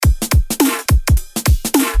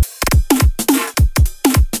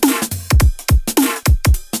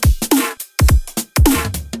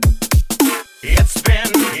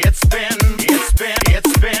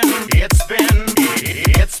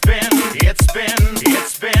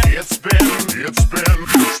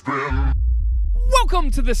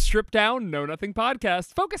Welcome to the Strip Down Know Nothing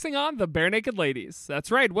podcast, focusing on the bare naked ladies.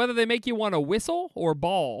 That's right, whether they make you want to whistle or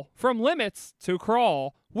bawl, from limits to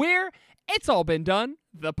crawl, we're It's All Been Done,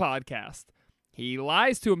 the podcast. He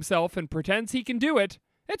lies to himself and pretends he can do it.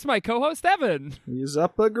 It's my co-host, Evan. He's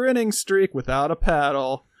up a grinning streak without a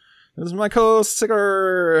paddle. This is my co-host,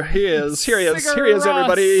 Sigger. Here he is,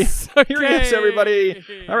 everybody. Okay. Here he is, everybody.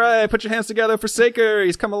 All right, put your hands together for Saker.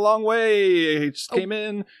 He's come a long way. He just came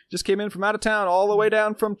in from out of town, all the way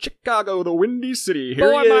down from Chicago, the Windy City. Here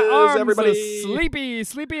Boy, he my is, arms everybody. are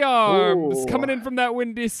sleepy arms, Ooh. coming in from that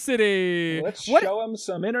Windy City. Let's show him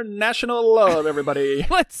some international love, everybody.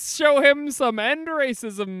 Let's show him some End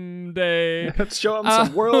Racism Day. Let's show him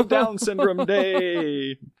some World Down Syndrome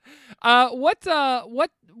Day.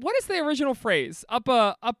 What is the original phrase? Up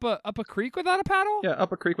a creek without a paddle? Yeah,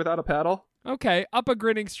 up a creek without a paddle. Okay, up a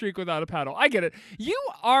grinning streak without a paddle. I get it.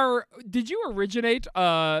 Did you originate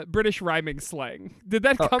British rhyming slang? Did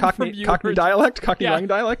that come from you? Cockney dialect? Cockney Yeah. Lang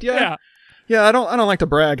dialect? Yeah. Yeah, I don't like to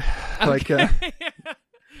brag. Like, or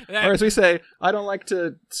as we say, I don't like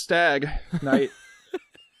to stag night.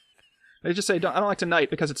 They just say I don't like to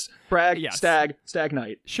night because it's brag, Yes. stag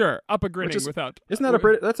night. Sure, up a grinning Is- without. Isn't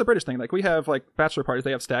that that's a British thing? Like we have like bachelor parties,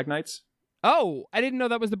 they have stag nights. Oh, I didn't know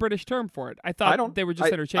that was the British term for it. I thought they were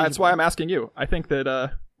just interchangeable. That's why I'm asking you. I think that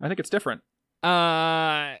I think it's different.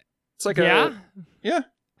 It's like yeah. Yeah.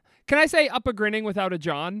 Can I say up a grinning without a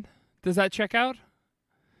John? Does that check out?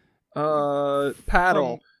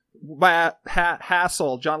 Paddle.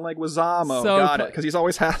 Hassle. John Leguizamo. So Got it. Because he's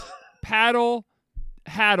always Paddle.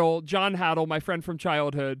 Haddle, John Haddle, my friend from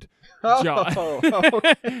childhood, John.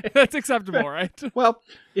 Okay. That's acceptable, right? Well,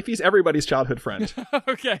 if he's everybody's childhood friend.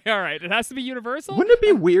 Okay, all right. It has to be universal? Wouldn't it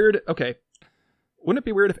be weird? Okay. Wouldn't it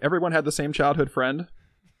be weird if everyone had the same childhood friend?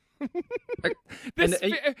 This but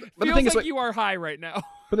the feels thing is, like you are high right now.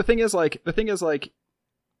 But the thing is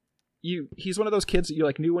he's one of those kids that you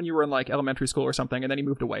like knew when you were in like elementary school or something, and then he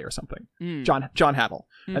moved away or something. John Haddle.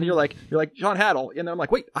 And you're like John Haddle, and then I'm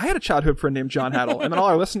like, wait, I had a childhood friend named John Haddle. And then all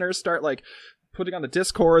our listeners start like putting on the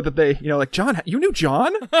Discord that they, like, John, you knew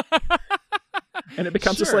John? And it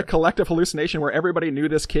becomes this like collective hallucination where everybody knew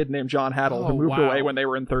this kid named John Haddle who moved away when they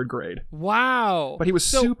were in third grade. Wow. But he was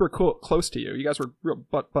super cool, close to you. You guys were real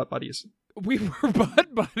butt buddies. We were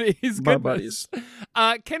butt buddies. Butt buddies.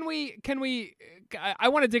 Can we I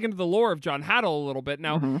want to dig into the lore of John Haddle a little bit.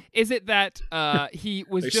 Now, is it that he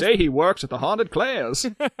was They say he works at the Haunted Claire's.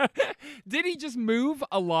 Did he just move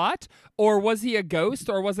a lot? Or was he a ghost?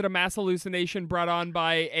 Or was it a mass hallucination brought on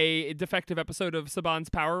by a defective episode of Saban's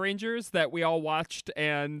Power Rangers that we all watched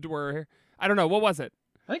and were... I don't know. What was it?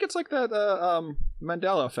 I think it's like that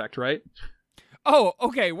Mandela effect, right? Oh,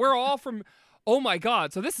 okay. We're all from... Oh my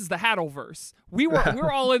God! So this is the Haddleverse.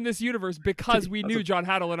 We're all in this universe because we knew John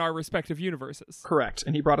Haddle in our respective universes. Correct,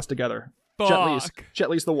 and he brought us together. Fuck.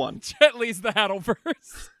 Jet Li's the one. Jet Li's the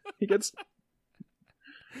Haddleverse.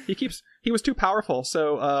 He was too powerful,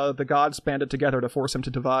 so the gods banded together to force him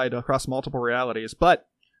to divide across multiple realities. But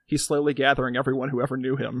he's slowly gathering everyone who ever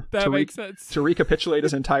knew him. That makes sense. To recapitulate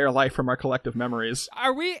his entire life from our collective memories.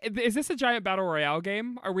 Is this a giant battle royale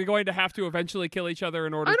game? Are we going to have to eventually kill each other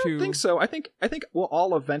in order to... I don't think so. I think we'll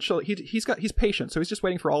all eventually... He's patient, so he's just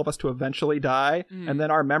waiting for all of us to eventually die, and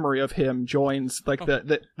then our memory of him joins like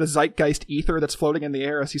the zeitgeist ether that's floating in the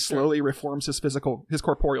air as he slowly reforms his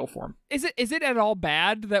corporeal form. Is it at all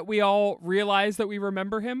bad that we all realize that we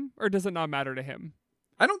remember him, or does it not matter to him?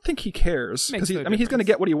 I don't think he cares, because he's going to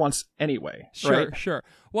get what he wants anyway. Sure, right? Sure.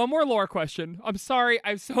 One more lore question. I'm sorry, I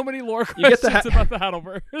have so many lore questions about the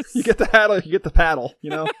Haddleverse. You get the Haddle, you get the paddle,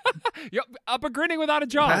 Yep, up a grinning without a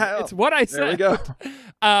jaw. It's what I said. There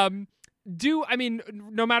we go.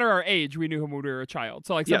 No matter our age, we knew him when we were a child.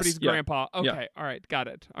 So like somebody's grandpa. Okay, yeah. All right, got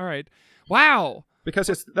it. All right. Wow.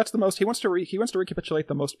 Because that's the most, he wants to recapitulate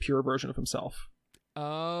the most pure version of himself.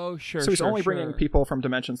 Oh, sure. So he's only bringing people from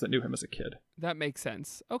dimensions that knew him as a kid. That makes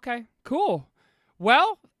sense. Okay, cool.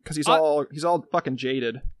 Well, because he's all fucking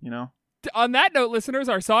jaded, On that note, listeners,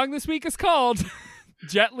 our song this week is called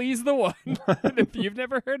 "Jet Li's the One." If you've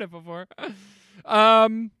never heard it before,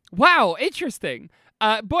 wow, interesting.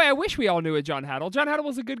 Boy, I wish we all knew a John Haddle. John Haddle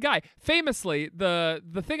was a good guy. Famously, the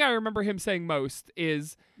thing I remember him saying most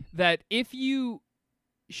is that if you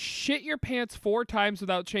shit your pants 4 times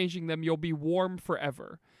without changing them, you'll be warm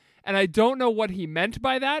forever. And I don't know what he meant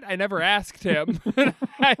by that. I never asked him.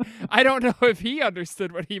 I don't know if he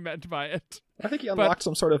understood what he meant by it. I think he unlocked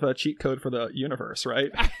some sort of a cheat code for the universe, right?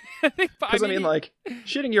 Because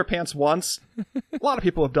shitting your pants once, a lot of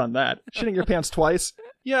people have done that. Shitting your pants twice,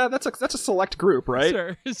 Yeah, that's a select group, right?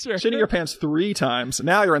 Sure. Shitting your pants 3 times.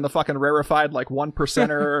 Now you're in the fucking rarefied, like,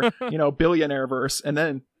 1%er, billionaire verse, and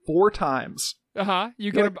then 4 times.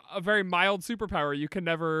 You get a very mild superpower. You can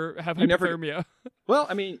never have hypothermia. Well,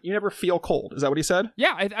 I mean, you never feel cold. Is that what he said?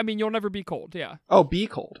 Yeah, I mean, you'll never be cold, yeah. Oh, be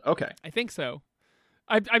cold. Okay. I think so.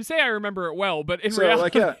 I'm saying I remember it well, but in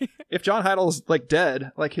reality... like, yeah, if John Haddle's, like,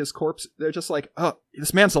 dead, like, his corpse, they're just like, oh,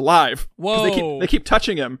 this man's alive. Whoa. They keep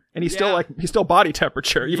touching him, and he's still body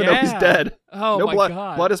temperature, even though he's dead. Oh, no my blood.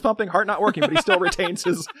 God. Blood is pumping, heart not working, but he still retains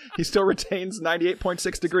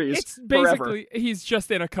 98.6 degrees It's basically, forever. He's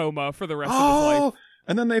just in a coma for the rest of his life.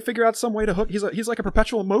 And then they figure out some way to hook. He's like a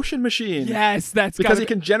perpetual motion machine. Yes, that's because he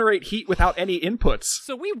can generate heat without any inputs.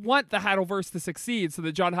 So we want the Haddleverse to succeed, so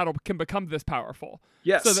that John Haddle can become this powerful.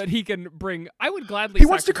 Yes, so that he can bring. I would gladly. He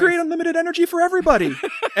wants to create unlimited energy for everybody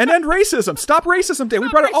and end racism. Stop racism day. We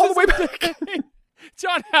brought it all the way back.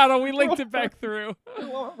 John Haddle, we linked it back through.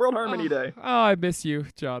 World Harmony Day. Oh, I miss you,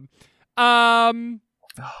 John.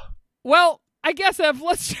 Well. I guess, Ev,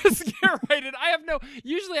 let's just get right in.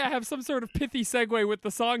 Usually I have some sort of pithy segue with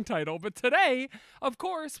the song title, but today, of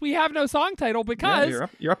course, we have no song title because... Yeah,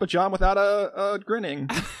 you're up a John without a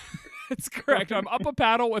grinning. That's correct. I'm up a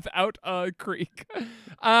paddle without a creek.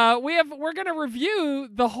 We're going to review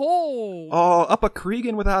the whole... Oh, up a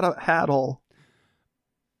Cregan without a Haddle.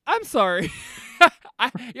 I'm sorry.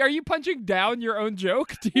 Are you punching down your own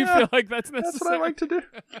joke? Do you feel like that's necessary? That's what I like to do.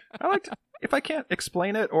 If I can't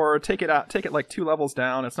explain it or take it like 2 levels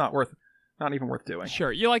down, it's not even worth doing.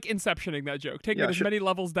 Sure, you like inceptioning that joke. Take it as many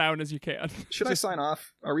levels down as you can. Should I sign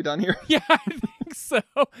off? Are we done here? Yeah, I think so.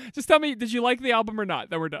 Just tell me, did you like the album or not?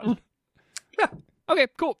 Then we're done. Yeah. Okay,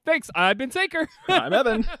 cool. Thanks. I've been Saker. I'm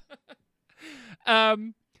Evan.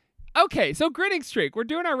 Okay, so Grinning Streak. We're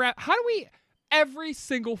doing our rap. How do we... Every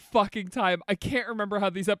single fucking time, I can't remember how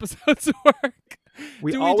these episodes work. Do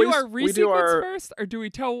we do our resequence first, or do we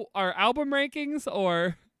tell our album rankings,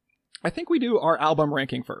 or? I think we do our album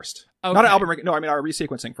ranking first. Okay. Not our album ranking. No, I mean our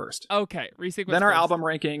resequencing first. Okay, resequence. Then our first. album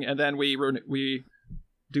ranking, and then we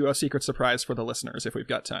do a secret surprise for the listeners if we've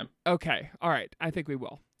got time. Okay, all right. I think we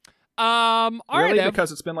will. All right, Ev.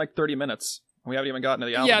 Because it's been like 30 minutes. We haven't even gotten to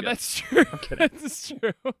the album yet. That's true. I'm kidding. That's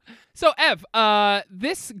true. So, Ev,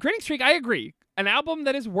 this Grinning Streak, I agree. An album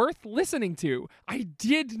that is worth listening to. I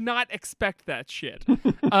did not expect that shit.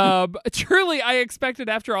 Truly, I expected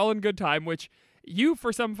After All in Good Time, which you,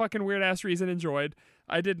 for some fucking weird-ass reason, enjoyed.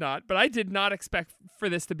 I did not. But I did not expect for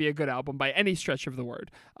this to be a good album by any stretch of the word.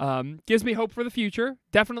 Gives me hope for the future.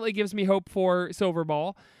 Definitely gives me hope for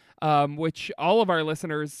Silverball, which all of our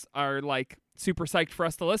listeners are, like, super psyched for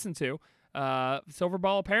us to listen to.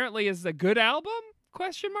 Silverball apparently is a good album? ?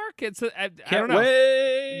 It's I don't know.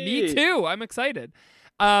 Wait. Me too. I'm excited.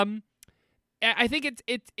 I think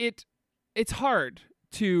it's hard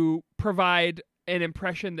to provide an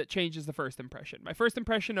impression that changes the first impression. My first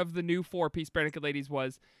impression of the new 4-piece Barenaked Ladies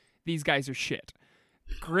was these guys are shit.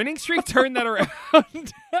 Grinning Streak turned that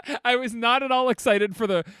around. I was not at all excited for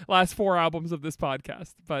the last 4 albums of this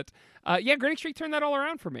podcast, but Grinning Streak turned that all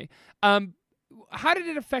around for me. How did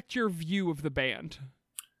it affect your view of the band?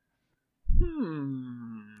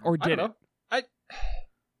 Or did it?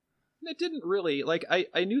 It didn't really. Like,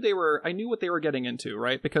 I knew what they were getting into,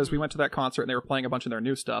 right? Because we went to that concert and they were playing a bunch of their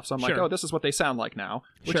new stuff. So I'm like, oh, this is what they sound like now,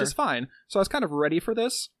 which is fine. So I was kind of ready for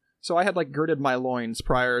this. So I had like girded my loins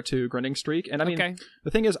prior to Grinning Streak. And I mean, the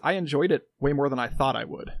thing is, I enjoyed it way more than I thought I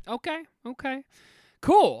would. Okay.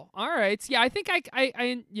 Cool. All right. Yeah, I think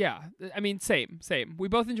I mean, same. We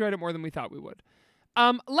both enjoyed it more than we thought we would.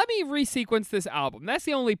 Let me resequence this album. That's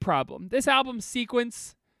the only problem. This album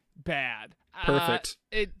sequence, bad. Perfect.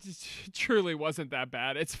 It truly wasn't that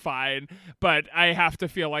bad. It's fine, but I have to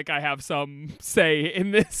feel like I have some say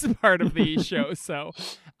in this part of the show. So,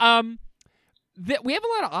 we have a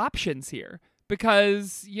lot of options here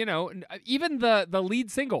because, even the lead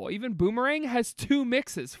single, even Boomerang, has 2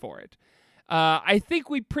 mixes for it. I think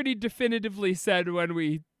we pretty definitively said when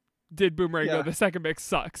we did Boomerang, though, the second mix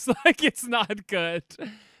sucks. Like, it's not good.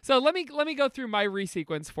 So let me go through my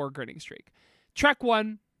resequence for Grinning Streak. Track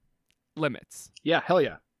 1, Limits. Yeah, hell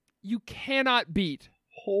yeah. You cannot beat.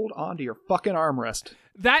 Hold on to your fucking armrest.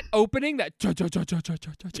 That opening, that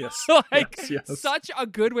yes. Yes. Such a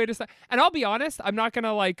good way to start. And I'll be honest, I'm not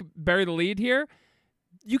gonna like bury the lead here.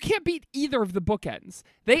 You can't beat either of the bookends.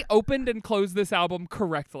 They opened and closed this album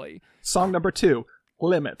correctly. Song number 2,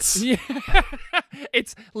 Limits. Yeah.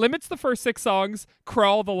 It's Limits the first 6 songs,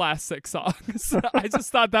 Crawl the last 6 songs. I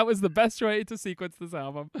just thought that was the best way to sequence this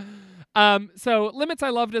album. So Limits I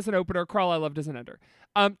loved as an opener, Crawl I loved as an ender.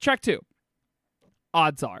 Track 2,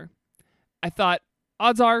 Odds Are. I thought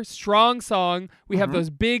Odds Are, strong song. We have those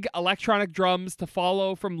big electronic drums to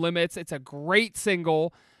follow from Limits. It's a great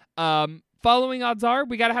single. Following Odds Are,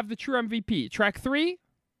 we got to have the true MVP. Track 3,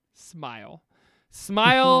 Smile.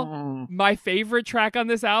 Smile, my favorite track on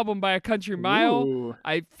this album by a country mile. Ooh.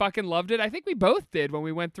 I fucking loved it. I think we both did when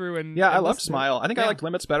we went through and Yeah, and I loved listened. Smile. I think I liked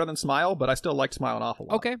Limits better than Smile, but I still liked Smile an awful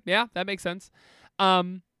lot. Okay, yeah, that makes sense.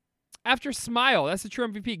 After Smile, that's the true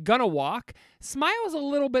MVP. Gonna Walk. Smile is a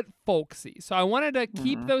little bit folksy, so I wanted to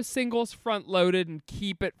keep those singles front loaded and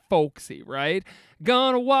keep it folksy, right?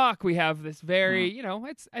 Gonna Walk. We have this very,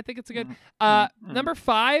 I think it's a good. Number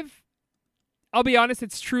 5. I'll be honest,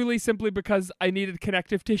 it's truly simply because I needed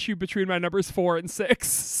connective tissue between my numbers 4 and 6.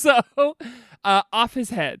 So, Off His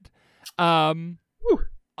Head.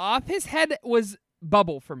 Off His Head was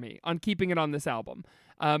bubble for me on keeping it on this album.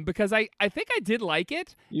 Because I think I did like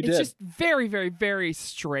it. It's just very, very, very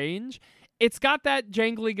strange. It's got that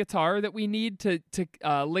jangly guitar that we need to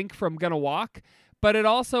link from Gonna Walk, but it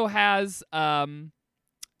also has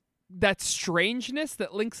that strangeness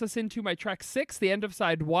that links us into my track 6, the end of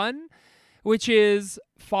side 1, which is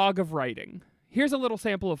Fog of Writing. Here's a little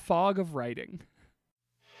sample of Fog of Writing.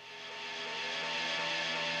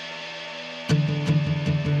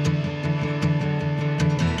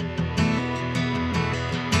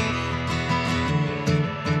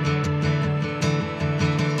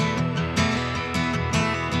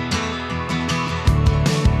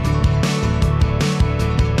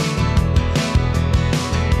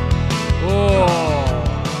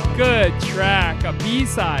 Good track, a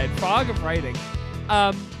B-side, Fog of Writing.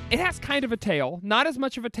 It has kind of a tail, not as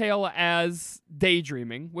much of a tail as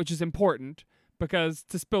Daydreaming, which is important because,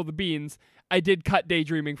 to spill the beans, I did cut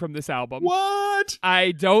Daydreaming from this album. What?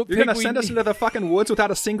 I don't You're think gonna send us into the fucking woods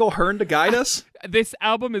without a single Hearn to guide us? This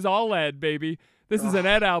album is all Ed, baby. This is an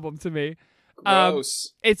Ed album to me.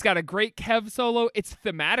 Gross. It's got a great Kev solo. It's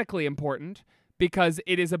thematically important because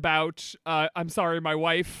it is about, I'm sorry, my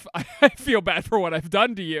wife, I feel bad for what I've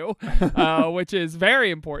done to you, which is very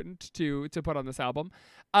important to put on this album.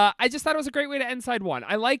 I just thought it was a great way to end side 1.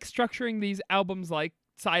 I like structuring these albums like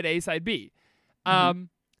side A, side B.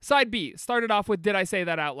 Side B started off with Did I Say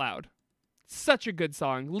That Out Loud? Such a good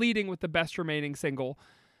song, leading with the best remaining single.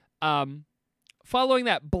 Following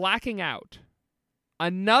that, Blacking Out.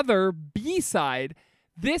 Another B-side.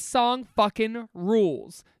 This song fucking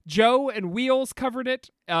rules. Joe and Wheels covered it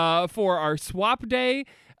for our swap day,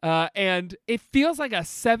 and it feels like a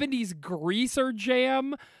 70s greaser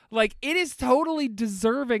jam. Like, it is totally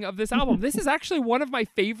deserving of this album. This is actually one of my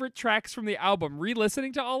favorite tracks from the album.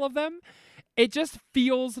 Re-listening to all of them, it just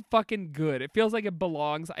feels fucking good. It feels like it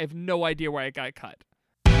belongs. I have no idea why it got cut.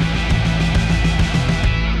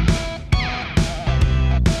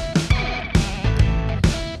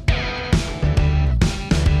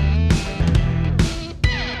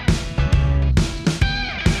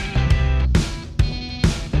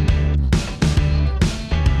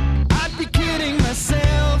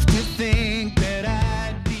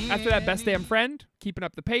 After that, Best Damn Friend, Keeping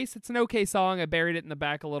Up the Pace. It's an okay song. I buried it in the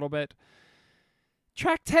back a little bit.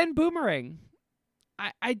 Track 10, Boomerang.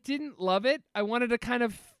 I didn't love it. I wanted to kind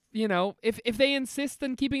of, if they insist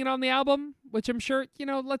on keeping it on the album, which I'm sure,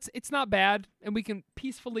 it's not bad, and we can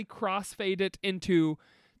peacefully crossfade it into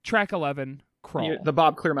track 11, Crawl. The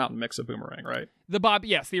Bob Clearmountain mix of Boomerang, right?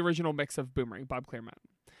 The original mix of Boomerang, Bob Clearmountain.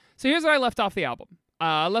 So here's what I left off the album.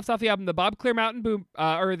 I left off the album the Bob Clearmountain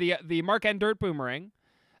the Mark Endert Boomerang.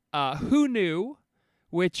 Who Knew,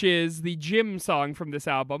 which is the Jim song from this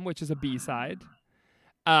album, which is a B-side.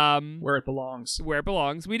 Where It Belongs. Where It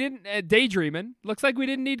Belongs. We didn't... Daydreamin'. Looks like we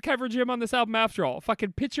didn't need Kev or Jim on this album after all.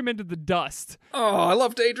 Fucking pitch him into the dust. Oh, I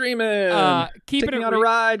love Daydreamin'. Take me on a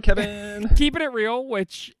ride, Kevin. Keeping It Real,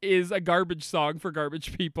 which is a garbage song for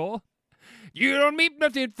garbage people. You don't need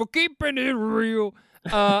nothing for keeping it real.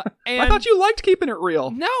 And I thought you liked Keeping It Real.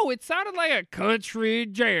 No, it sounded like a country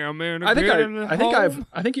jam. And I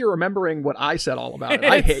think you're remembering what I said all about it.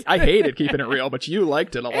 I hated Keeping It Real, but you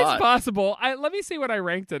liked it a lot. It's possible. Let me see what I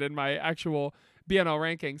ranked it in my actual BNL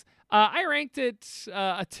rankings. I ranked it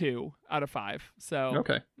a 2 out of 5. So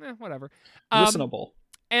okay, whatever. Listenable.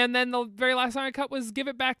 And then the very last song I cut was "Give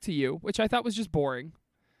It Back to You," which I thought was just boring.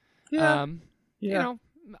 Yeah.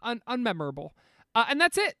 Unmemorable. And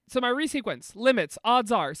that's it. So my resequence: Limits,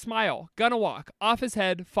 Odds Are, Smile, Gonna Walk, Off His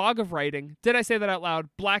Head, Fog of Writing, Did I Say That Out Loud,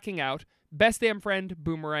 Blacking Out, Best Damn Friend,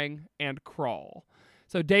 Boomerang, and Crawl.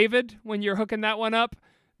 So David, when you're hooking that one up,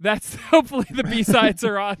 that's hopefully the B-sides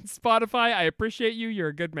are on Spotify. I appreciate you. You're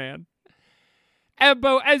a good man. And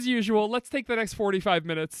Bo, as usual, let's take the next 45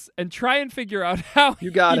 minutes and try and figure out how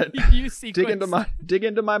you got it. You sequence, dig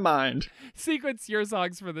into my mind. Sequence your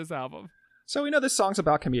songs for this album. So we know this song's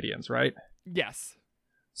about comedians, right? Yes.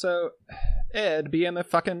 So Ed, being the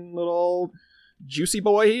fucking little juicy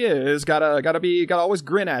boy he is, gotta always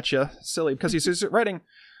grin at you, silly, because he's writing.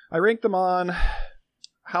 I rank them on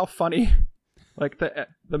how funny, like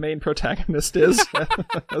the main protagonist is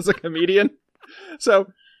as a comedian. So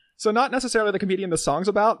not necessarily the comedian the song's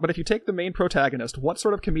about, but if you take the main protagonist, what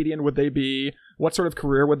sort of comedian would they be? What sort of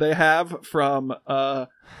career would they have from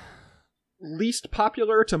least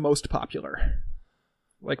popular to most popular?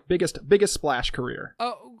 Like biggest splash career.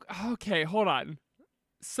 Oh, okay, hold on.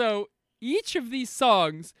 So each of these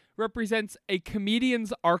songs represents a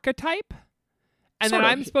comedian's archetype, and Sort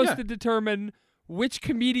then of, I'm supposed yeah. to determine which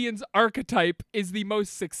comedian's archetype is the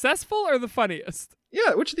most successful or the funniest.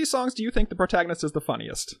 Yeah, which of these songs do you think the protagonist is the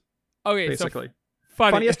funniest? Okay, Basically.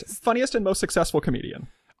 so Funniest and most successful comedian.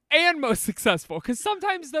 and most successful, because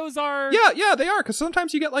sometimes those are Yeah, they are, because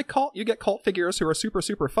sometimes you get cult figures who are super,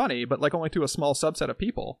 super funny, but like only to a small subset of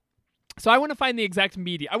people. So I want to find the exact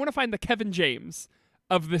media. I want to find the Kevin James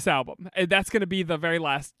of this album, and that's going to be the very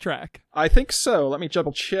last track. I think so. Let me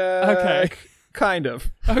double check. Okay. Kind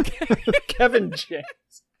of. Okay. Kevin James.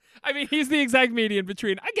 I mean, he's the exact median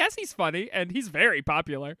between, I guess he's funny, and he's very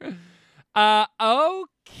popular.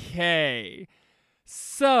 Okay.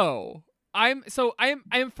 So I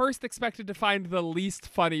am first expected to find the least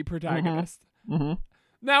funny protagonist. Mm-hmm.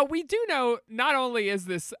 Now, we do know not only is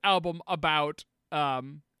this album about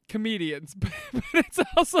comedians, but it's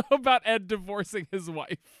also about Ed divorcing his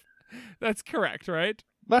wife. That's correct, right?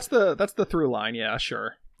 That's the through line, yeah,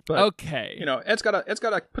 sure. But Okay. you know, Ed's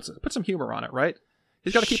gotta put some humor on it, right?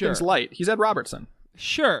 He's gotta keep Sure. things light. He's Ed Robertson.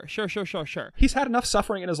 Sure. He's had enough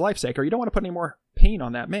suffering in his life, Saker. You don't want to put any more pain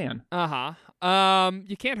on that man. Uh-huh.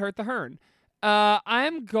 You can't hurt the hern.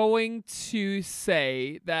 I'm going to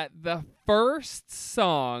say that the first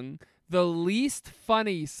song, the least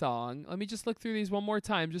funny song, let me just look through these one more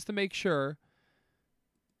time just to make sure.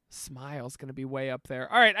 Smile's going to be way up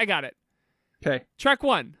there. All right, I got it. Okay. Track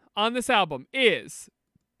 1 on this album is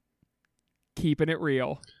Keeping It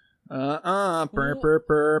Real. Burp, burp,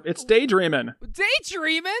 burp. It's Daydreamin'.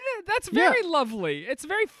 Daydreamin'? That's very lovely. It's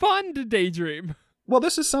very fun to daydream. Well,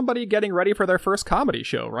 this is somebody getting ready for their first comedy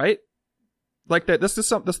show, right? Like that.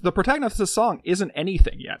 The protagonist of this song isn't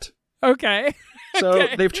anything yet. Okay. So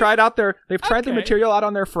Okay. they've tried their Okay. material out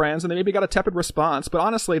on their friends, and they maybe got a tepid response. But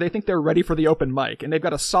honestly, they think they're ready for the open mic, and they've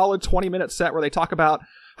got a solid 20-minute set where they talk about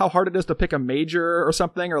how hard it is to pick a major or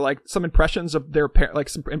something, or like some impressions of their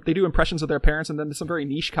they do impressions of their parents, and then some very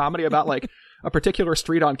niche comedy about like a particular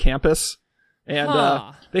street on campus, and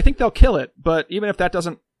they think they'll kill it. But even if that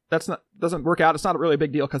doesn't work out, it's not really a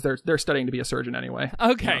big deal because they're studying to be a surgeon anyway.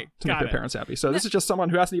 Okay, to make their parents happy. So this is just someone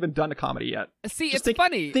who hasn't even done a comedy yet. See, Just it's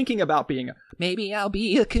funny. Thinking about being maybe I'll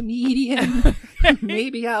be a comedian.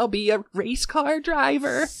 Maybe I'll be a race car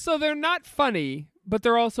driver. So they're not funny, but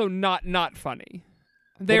they're also not funny.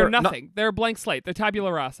 They're they're nothing. They're a blank slate. They're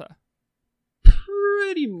tabula rasa.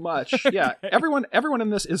 Pretty much. Yeah. Everyone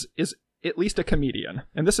in this is at least a comedian.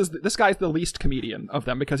 And this guy's the least comedian of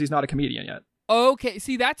them because he's not a comedian yet. Okay,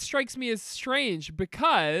 see, that strikes me as strange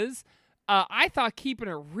because I thought Keeping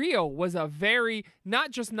It Real was a very,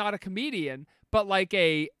 not just not a comedian, but like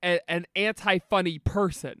an anti-funny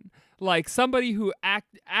person. Like somebody who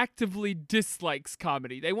actively dislikes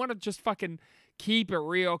comedy. They want to just fucking keep it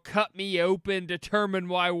real, cut me open, determine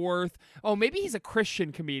my worth. Oh, maybe he's a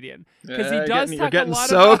Christian comedian because he does talk a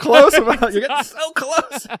lot about. You're getting so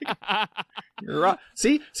close. You're right.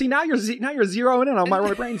 See, now you're zeroing in on where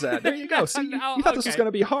my brain's at. There you go. See, you thought this was going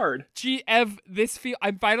to be hard. Gee, Ev,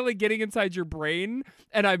 I'm finally getting inside your brain,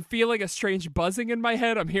 and I'm feeling a strange buzzing in my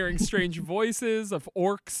head. I'm hearing strange voices of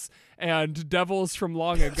orcs and devils from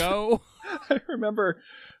long ago. I remember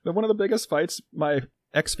that one of the biggest fights my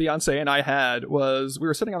ex-fiance and I had was we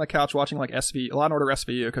were sitting on the couch watching like Law & Order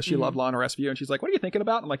SVU because she loved Law & Order SVU, and she's like, what are you thinking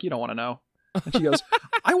about? I'm like, you don't want to know. And she goes,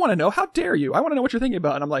 I want to know. How dare you? I want to know what you're thinking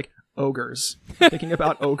about. And I'm like, ogres. Thinking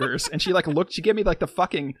about ogres. And she she gave me like the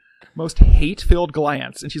fucking most hate-filled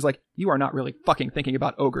glance. And she's like, you are not really fucking thinking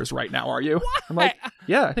about ogres right now, are you? Why? I'm like,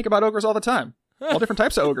 yeah, I think about ogres all the time. All different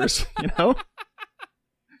types of ogres, you know?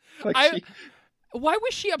 Like why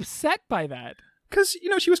was she upset by that? Because,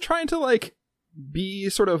 she was trying to like be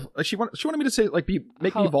sort of she wanted me to say like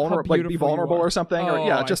make me vulnerable, like be vulnerable or something,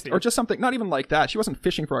 or just something, not even like that. She wasn't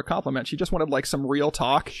fishing for a compliment. She just wanted like some real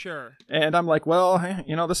talk. Sure. And I'm like, well,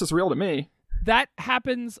 this is real to me. That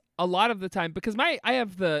happens a lot of the time because I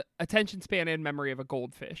have the attention span and memory of a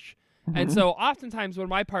goldfish. Mm-hmm. And so oftentimes when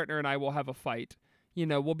my partner and I will have a fight,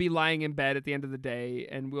 we'll be lying in bed at the end of the day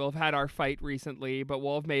and we'll have had our fight recently, but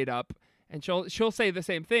we'll have made up, and she'll say the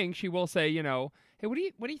same thing. She will say, "Hey, what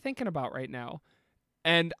are you thinking about right now?"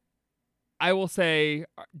 And I will say,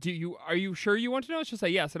 are you sure you want to know? She'll say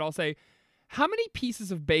yes, and I'll say, how many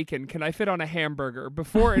pieces of bacon can I fit on a hamburger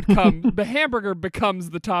before the hamburger becomes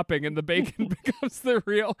the topping and the bacon becomes the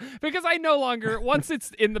real? Because I no longer, once it's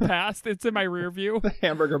in the past, it's in my rear view. The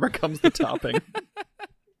hamburger becomes the topping.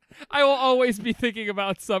 I will always be thinking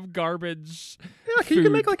about some garbage. Yeah, you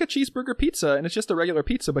can make like a cheeseburger pizza, and it's just a regular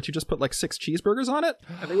pizza, but you just put like 6 cheeseburgers on it,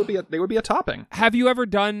 and they would be a topping. Have you ever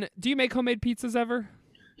do you make homemade pizzas ever?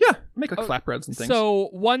 Yeah, make like flatbreads and things. So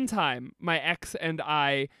one time, my ex and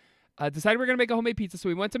I decided we were going to make a homemade pizza, so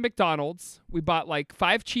we went to McDonald's. We bought like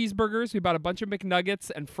 5 cheeseburgers. We bought a bunch of McNuggets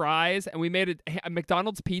and fries, and we made a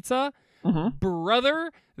McDonald's pizza. Mm-hmm.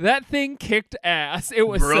 Brother, that thing kicked ass. It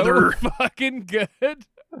was so fucking good.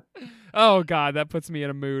 Oh, God, that puts me in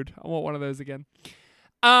a mood. I want one of those again.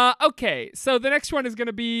 Okay, so the next one is going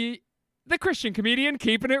to be the Christian comedian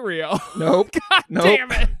keeping it real. Nope. God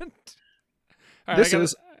damn it. All right, this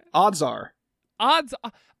is Odds Are. Odds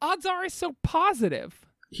Are is so positive.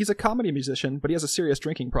 He's a comedy musician, but he has a serious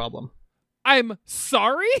drinking problem. I'm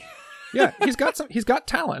sorry? Yeah, he's got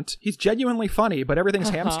talent. He's genuinely funny, but everything's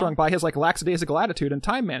hamstrung by his like lackadaisical attitude and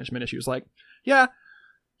time management issues. Like, yeah,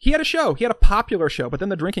 he had a show. He had a popular show, but then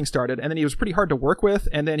the drinking started, and then he was pretty hard to work with,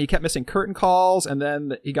 and then he kept missing curtain calls, and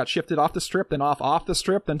then he got shifted off the Strip, then off the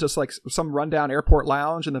Strip, then just like some rundown airport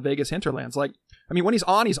lounge in the Vegas hinterlands. Like, I mean, when he's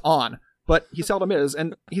on. But he seldom is,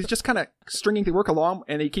 and he's just kind of stringing the work along,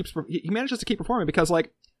 and he manages to keep performing because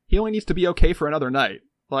like he only needs to be okay for another night.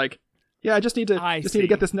 Like, yeah, I just need to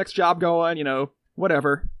get this next job going,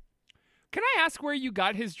 whatever. Can I ask where you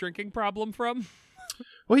got his drinking problem from?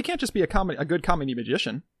 Well, he can't just be a good comedy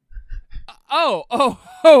magician.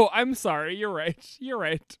 Oh, I'm sorry. You're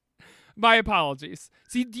right. My apologies.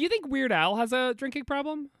 See, do you think Weird Al has a drinking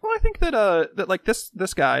problem? Well, I think that like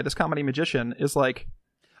this guy, this comedy magician is like,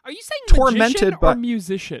 are you saying tormented magician or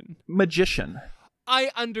musician? Magician. I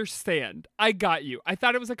understand. I got you. I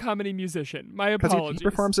thought it was a comedy musician. My apologies. He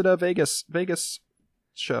performs at a Vegas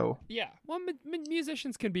show. Yeah. Well,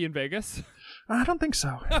 musicians can be in Vegas. I don't think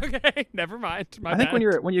so. Okay, never mind. I think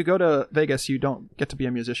when you go to Vegas, you don't get to be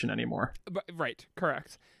a musician anymore. Right.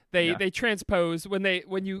 Correct. They transpose when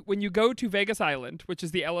you go to Vegas Island, which is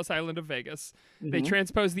the Ellis Island of Vegas. Mm-hmm. They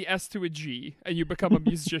transpose the S to a G, and you become a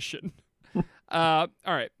musician. All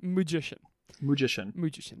right, magician.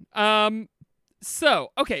 So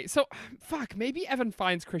fuck, maybe Evan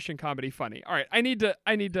finds Christian comedy funny. All right, I need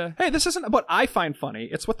to. Hey, this isn't what I find funny.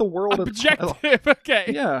 It's what the world objective. Okay.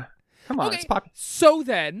 Yeah. Come on. Okay. It's pop. So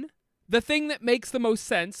then, the thing that makes the most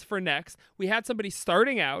sense for next, we had somebody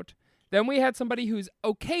starting out. Then we had somebody who's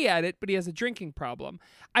okay at it, but he has a drinking problem.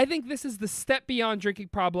 I think this is the step beyond drinking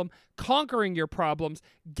problem, conquering your problems,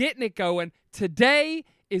 getting it going. Today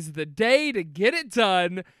is the day to get it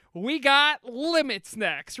done. We got limits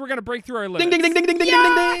next. We're going to break through our limits. Ding, ding, ding, ding, ding,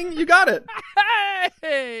 ding, ding, ding. You got it.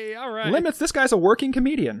 Hey, all right. Limits, this guy's a working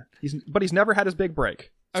comedian. He's never had his big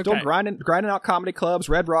break. Still grinding out comedy clubs,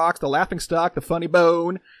 Red Rocks, the Laughing Stock, the Funny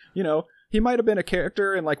Bone. He might have been a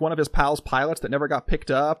character in like one of his pals' pilots that never got picked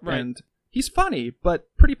up. Right. And he's funny, but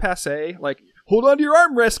pretty passé. Like, hold on to your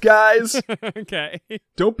armrest, guys. Okay.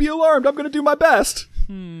 Don't be alarmed. I'm going to do my best.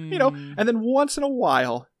 And then once in a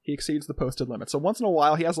while, he exceeds the posted limit. So once in a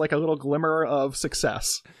while, he has like a little glimmer of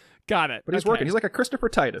success. Got it. But he's working. He's like a Christopher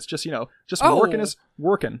Titus.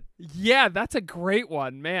 Working. Yeah, that's a great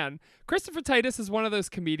one, man. Christopher Titus is one of those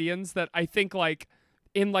comedians that I think like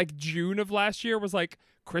in like June of last year was like,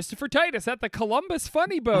 Christopher Titus at the Columbus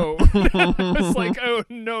Funny Bone. It's like, oh,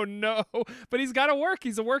 no. But he's got to work.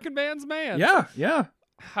 He's a working man's man. Yeah.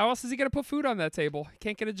 How else is he going to put food on that table? He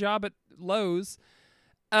can't get a job at Lowe's.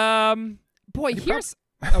 Here's...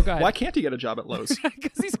 Oh, go ahead. Why can't he get a job at Lowe's?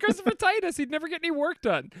 Because he's Christopher Titus. He'd never get any work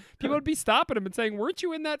done. People would be stopping him and saying, weren't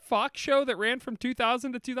you in that Fox show that ran from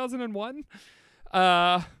 2000 to 2001?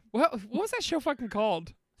 What was that show fucking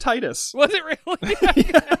called? Titus. Was it really?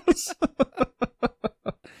 Yes.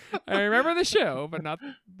 I remember the show, but not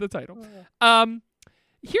the title.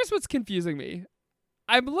 Here's what's confusing me.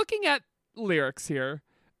 I'm looking at lyrics here,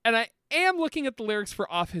 and I am looking at the lyrics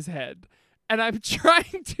for Off His Head. And I'm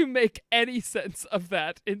trying to make any sense of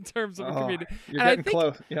that in terms of a comedian. You're getting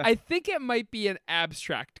close. Yeah. I think it might be an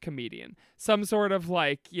abstract comedian. Some sort of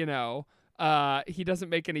like, he doesn't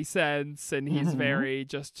make any sense and he's very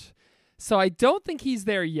just... So I don't think he's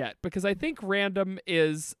there yet because I think random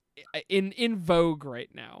is in vogue right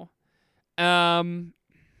now. A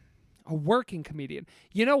working comedian.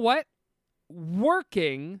 You know what?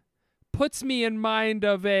 Working puts me in mind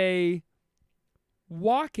of a...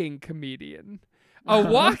 walking comedian. A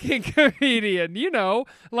walking comedian, you know,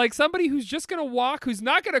 like somebody who's just going to walk, who's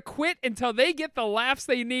not going to quit until they get the laughs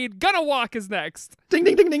they need. Gonna Walk is next. Ding,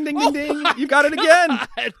 ding, ding, ding, ding, ding, ding. You got it again.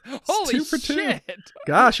 Holy 2 for 2. shit.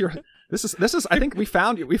 Gosh, this is I think we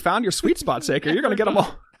found your sweet spot, Saker. You're going to get them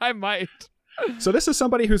all. I might. So this is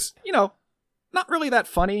somebody who's, you know, not really that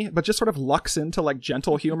funny, but just sort of lucks into like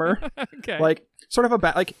gentle humor. Okay. Like sort of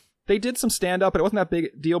like they did some stand up, but it wasn't that big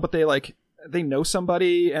a deal, but they know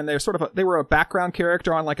somebody and they're sort of they were a background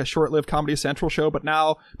character on like a short-lived Comedy Central show, but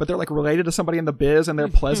they're like related to somebody in the biz and they're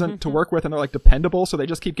pleasant to work with and they're like dependable, so they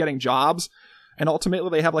just keep getting jobs. And ultimately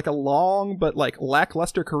they have like a long but like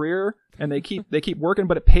lackluster career and they keep working,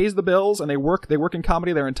 but it pays the bills, and they work in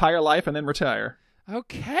comedy their entire life and then retire.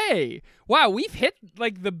 Okay. Wow, we've hit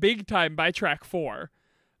like the big time by track 4.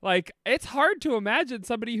 Like, it's hard to imagine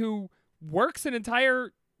somebody who works an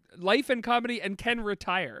entire life in comedy and can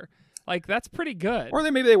retire. Like, that's pretty good. Or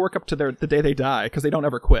maybe they work up to the day they die because they don't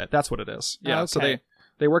ever quit. That's what it is. Yeah. Okay. So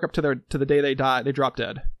they work up to the day they die. They drop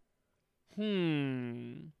dead.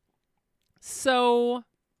 So,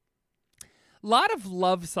 a lot of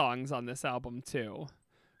love songs on this album too,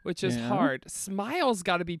 which is hard. Smile's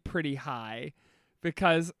got to be pretty high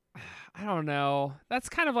because I don't know. That's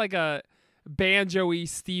kind of like a banjo-y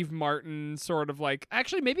Steve Martin sort of like,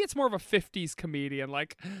 actually maybe it's more of a 50s comedian,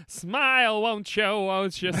 like smile, won't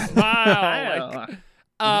you smile.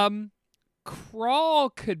 Crawl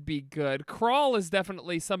could be good. Crawl is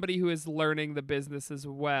definitely somebody who is learning the business as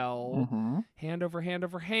well. Hand over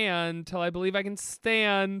hand till I believe I can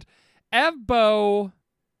stand. Evbo,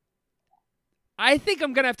 I think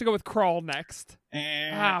I'm gonna have to go with Crawl next.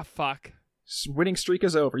 Fuck. Winning streak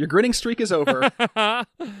is over. Your grinning streak is over.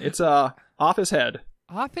 It's Off His Head.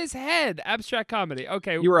 Off His Head. Abstract comedy.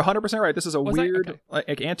 Okay. You were 100% right. This is a weird,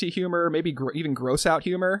 like anti-humor, maybe even gross out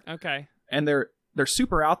humor. Okay. And they're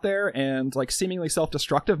super out there and like seemingly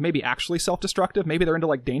self-destructive, maybe actually self-destructive. Maybe they're into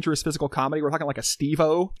like dangerous physical comedy. We're talking like a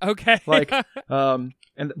Steve-O. Okay. Like,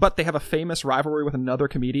 but they have a famous rivalry with another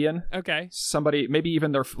comedian. Okay. Somebody, maybe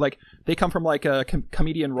even they come from like a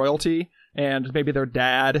comedian royalty, and maybe their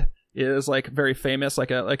dad is like very famous,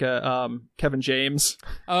 like a Kevin James.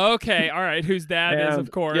 Okay, all right. Whose dad is,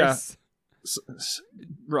 of course. Yeah.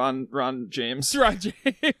 Ron James. Ron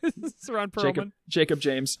Perlman. Jacob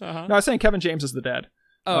James. No, I was saying Kevin James is the dad.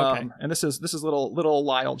 Oh, okay. And this is little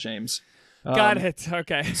Lyle James. Got it.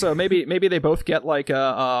 Okay. So maybe they both get like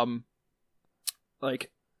a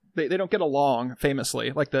like they don't get along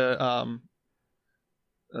famously, like the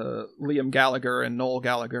Liam Gallagher and Noel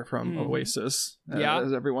Gallagher from Oasis.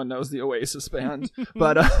 As everyone knows, the Oasis band.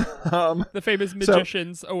 But the famous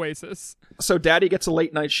magicians, Oasis. So Daddy gets a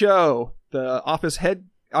late night show. The Off His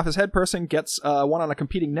Head person gets one on a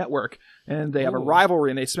competing network, and they have a rivalry,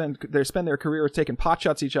 and they spend their career taking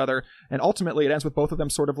potshots at each other, and ultimately it ends with both of them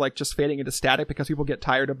sort of like just fading into static because people get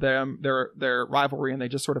tired of their rivalry, and they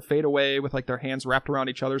just sort of fade away with like their hands wrapped around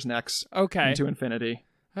each other's necks into infinity.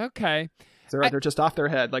 Okay. They're just off their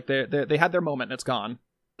head. Like they had their moment and it's gone.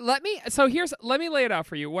 Let me lay it out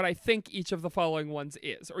for you what I think each of the following ones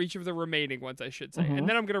is, or each of the remaining ones I should say. And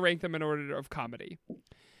then I'm going to rank them in order of comedy.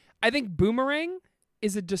 I think Boomerang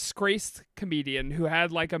is a disgraced comedian who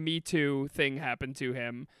had like a Me Too thing happen to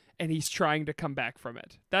him, and he's trying to come back from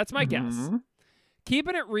it. That's my guess.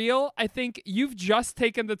 Keeping It Real, I think you've just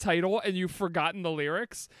taken the title and you've forgotten the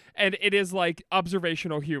lyrics, and it is like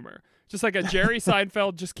observational humor. Just like a Jerry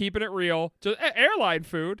Seinfeld, just keeping it real. Just airline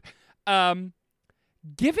food.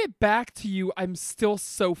 Give It Back to You, I'm still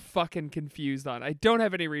so fucking confused on. I don't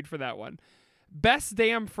have any read for that one. Best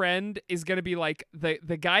Damn Friend is going to be like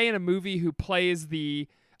the guy in a movie who plays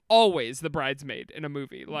always the bridesmaid in a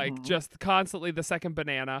movie. Like just constantly the second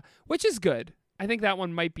banana, which is good. I think that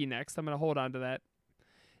one might be next. I'm going to hold on to that.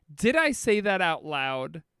 Did I say that out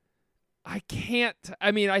loud? I can't.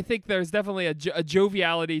 I mean, I think there's definitely a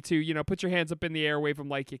joviality to, put your hands up in the air, wave them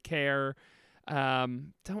like you care.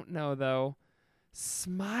 Don't know, though.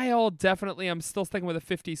 Smile, definitely. I'm still sticking with a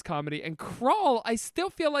 50s comedy. And Crawl, I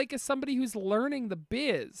still feel like is somebody who's learning the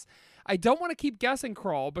biz. I don't want to keep guessing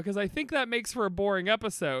Crawl because I think that makes for a boring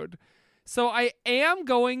episode. So I am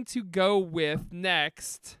going to go with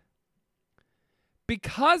next,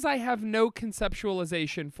 because I have no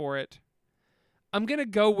conceptualization for it, I'm going to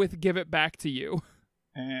go with Give It Back to You.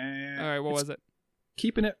 All right, what was it?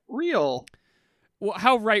 Keeping It Real. Well,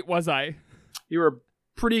 how right was I? You were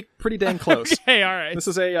pretty dang close. Okay, all right. This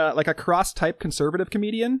is a like a cross-type conservative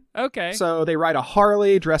comedian. Okay. So they ride a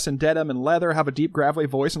Harley, dress in denim and leather, have a deep gravelly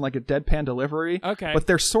voice and like a deadpan delivery. Okay. But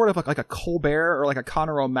they're sort of like a Colbert or like a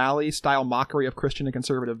Conor O'Malley style mockery of Christian and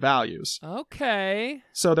conservative values. Okay.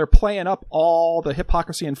 So they're playing up all the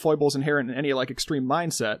hypocrisy and foibles inherent in any like extreme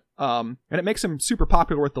mindset. And it makes him super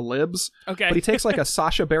popular with the libs. Okay. But he takes like a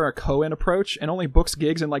Sacha Baron Cohen approach and only books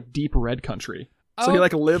gigs in like deep red country. So he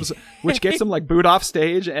like lives, which gets him like booed off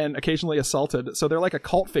stage and occasionally assaulted. So they're like a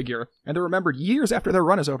cult figure, and they're remembered years after their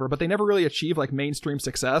run is over, but they never really achieve like mainstream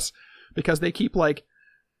success because they keep like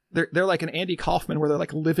they're like an Andy Kaufman where they're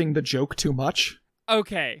like living the joke too much.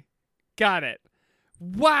 Okay, got it.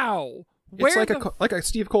 Wow, it's like a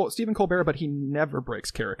Stephen Colbert, but he never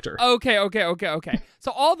breaks character. Okay.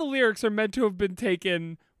 So all the lyrics are meant to have been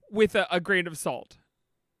taken with a grain of salt.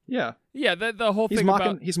 Yeah. Yeah, the whole he's thing mocking,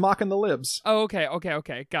 about... He's mocking the libs. Oh,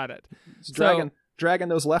 okay, got it. He's dragging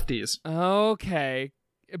those lefties. Okay,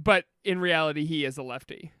 but in reality, he is a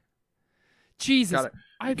lefty. Jesus.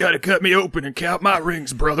 Gotta cut me open and count my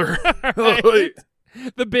rings, brother. Right.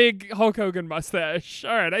 The big Hulk Hogan mustache.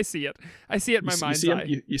 All right, I see it. I see it in my mind's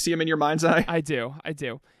eye. You see him in your mind's eye? I do.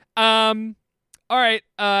 All right,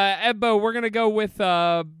 Ebbo, we're going to go with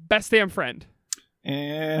Best Damn Friend.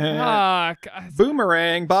 And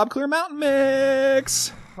Boomerang Bob Clear Mountain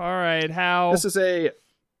Mix. All right, how? This is a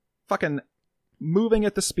fucking moving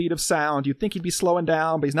at the speed of sound. You'd think he'd be slowing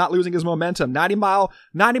down, but he's not losing his momentum. 90 mile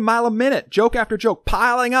a minute, joke after joke,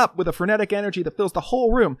 piling up with a frenetic energy that fills the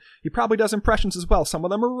whole room. He probably does impressions as well. Some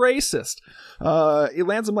of them are racist. He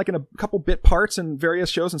lands them like in a couple bit parts in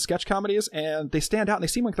various shows and sketch comedies, and they stand out and they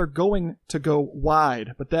seem like they're going to go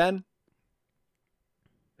wide. But then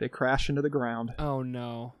they crash into the ground. Oh,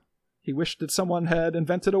 no. He wished that someone had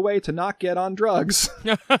invented a way to not get on drugs.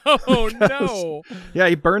 Oh, no. Yeah,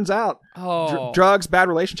 he burns out. Oh. Drugs, bad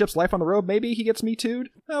relationships, life on the road. Maybe he gets Me Too'd.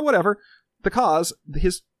 Whatever. The cause,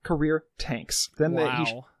 his career tanks. Then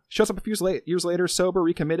he shows up a few years later, sober,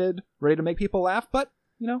 recommitted, ready to make people laugh, but,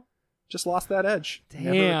 just lost that edge.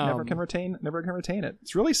 Damn. Never can retain it.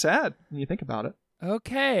 It's really sad when you think about it.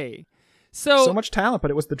 Okay. So much talent, but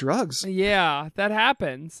it was the drugs. Yeah, that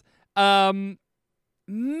happens.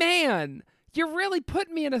 Man, you're really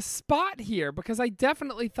putting me in a spot here because I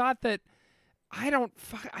definitely thought that I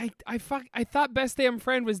thought Best Damn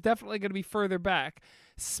Friend was definitely going to be further back.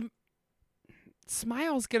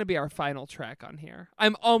 Smile's going to be our final track on here.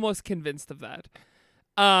 I'm almost convinced of that.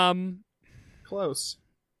 Close.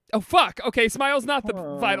 Oh, fuck. Okay, Smile's not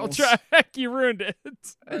the final track. You ruined it.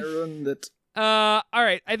 I ruined it. All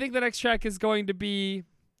right. I think the next track is going to be...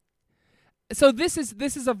 So this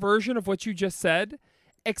is a version of what you just said,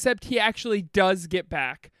 except he actually does get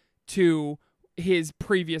back to his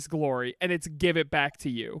previous glory, and it's Give It Back to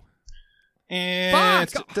You.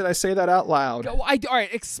 And did I say that out loud? All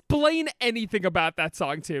right, explain anything about that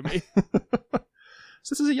song to me. So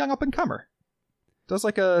this is a young up-and-comer. Does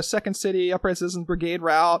like a Second City Upright Citizens Brigade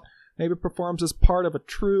route, maybe performs as part of a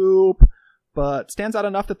troupe, but stands out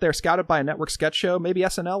enough that they're scouted by a network sketch show, maybe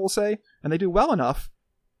SNL will say, and they do well enough,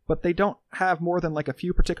 but they don't have more than like a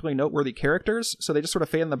few particularly noteworthy characters, so they just sort of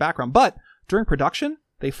fade in the background. But during production,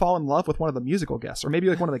 they fall in love with one of the musical guests, or maybe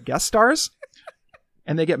like one of the guest stars,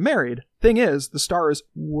 and they get married. Thing is, the star is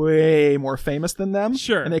way more famous than them.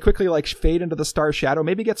 Sure. And they quickly like fade into the star's shadow,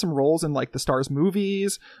 maybe get some roles in like the star's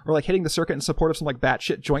movies, or like hitting the circuit in support of some like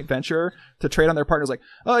batshit joint venture to trade on their partners. Like,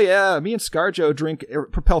 oh yeah, me and ScarJo drink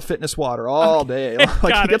Propel fitness water all day.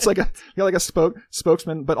 Like he gets like a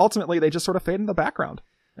spokesman, but ultimately they just sort of fade in the background.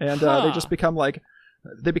 And they just become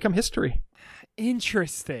history.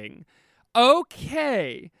 Interesting.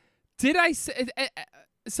 Okay. Did I say...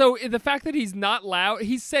 So the fact that he's not loud,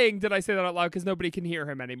 he's saying, did I say that out loud? Because nobody can hear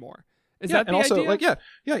him anymore. Is that the also, idea?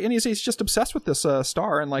 And he's just obsessed with this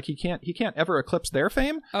star, and like he can't ever eclipse their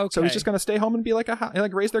fame. Okay. So he's just gonna stay home and be raise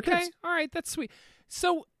their kids. Okay, all right, that's sweet.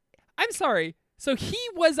 So I'm sorry. So he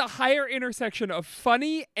was a higher intersection of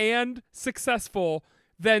funny and successful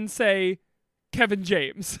than, say, Kevin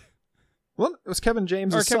James. Well, it was Kevin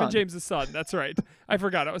James' son. Kevin James' son. That's right. I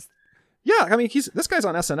forgot. It was. Yeah, I mean, this guy's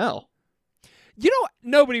on SNL.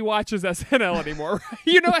 Nobody watches SNL anymore.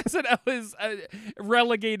 SNL is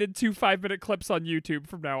relegated to 5-minute clips on YouTube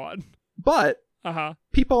from now on. But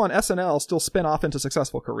people on SNL still spin off into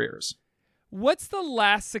successful careers. What's the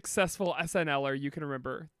last successful SNLer you can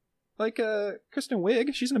remember? Like Kristen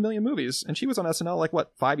Wiig, she's in a million movies, and she was on SNL like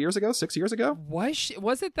 5 years ago, 6 years ago. Was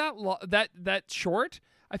it that short?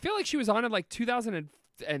 I feel like she was on in like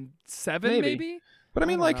 2007, maybe. But I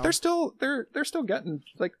mean, like, know. they're still getting,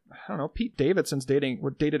 like, I don't know, Pete Davidson's dated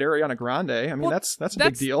Ariana Grande. I mean, that's a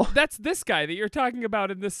big deal. That's this guy that you're talking about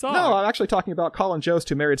in this song. No, I'm actually talking about Colin Jost,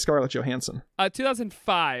 who married Scarlett Johansson.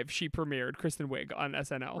 2005, she premiered Kristen Wiig on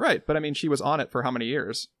SNL. Right, but I mean, she was on it for how many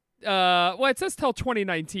years? Well, it says till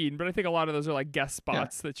 2019, but I think a lot of those are like guest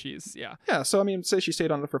spots that she's, Yeah, so I mean, say she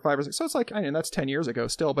stayed on it for 5 or 6. So it's like, I mean, that's 10 years ago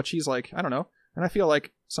still, but she's like, I don't know. And I feel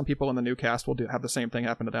like some people in the new cast will have the same thing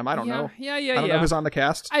happen to them. I don't know. Yeah. I don't know who's on the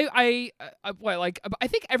cast. I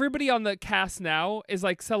think everybody on the cast now is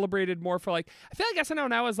like celebrated more for like, I feel like SNL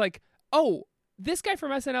now is like, oh, this guy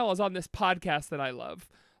from SNL is on this podcast that I love.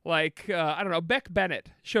 Like, I don't know, Beck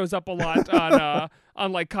Bennett shows up a lot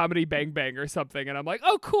on like Comedy Bang Bang or something. And I'm like,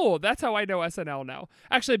 oh, cool. That's how I know SNL now.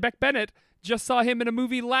 Actually, Beck Bennett, just saw him in a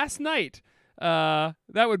movie last night. That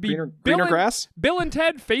would be Greener Grass? Bill and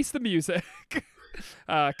Ted Face the Music.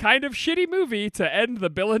 Kind of shitty movie to end the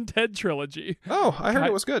Bill and Ted trilogy. Oh, I heard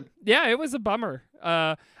it was good. Yeah, it was a bummer.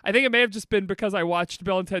 I think it may have just been because I watched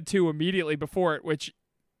Bill and Ted 2 immediately before it, which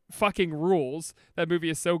fucking rules. That movie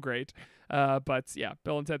is so great. But yeah,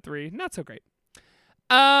 Bill and Ted 3, not so great.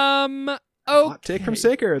 Okay. Hot take from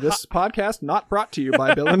Saker. This podcast not brought to you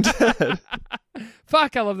by Bill and Ted.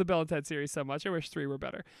 Fuck, I love the Bill and Ted series so much. I wish 3 were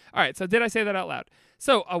better. All right, so did I say that out loud?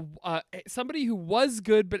 So somebody who was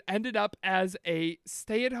good but ended up as a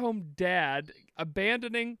stay-at-home dad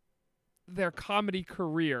abandoning their comedy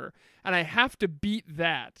career, and I have to beat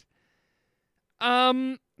that.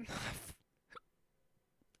 I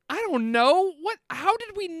don't know. How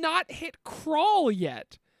did we not hit Crawl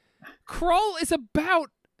yet? Crawl is about...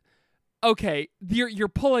 Okay, you're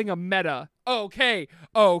pulling a meta. Okay.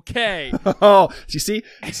 Oh, you see?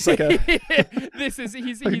 It's like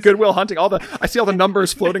he's Goodwill Hunting. I see all the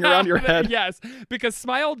numbers floating around your head. Yes, because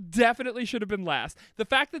Smile definitely should have been last. The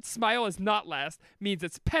fact that Smile is not last means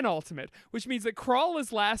it's penultimate, which means that Crawl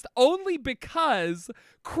is last only because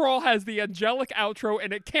Crawl has the angelic outro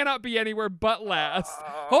and it cannot be anywhere but last.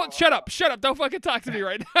 Oh, shut up. Don't fucking talk to me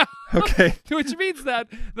right now. Okay. Which means that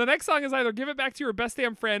the next song is either Give It Back to You or Best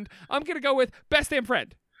Damn Friend. I'm going to go with Best Damn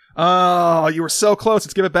Friend. Oh, you were so close.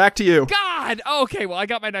 Let's give it back to you. God. Okay, well, I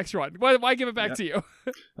got my next one. Why give it back to you?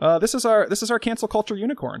 This is our cancel culture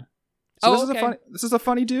unicorn. So this is a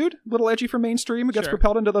funny dude, little edgy from mainstream, who gets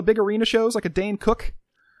propelled into the big arena shows like a Dane Cook,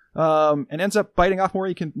 and ends up biting off more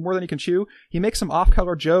than he can chew. He makes some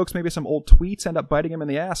off-color jokes, maybe some old tweets end up biting him in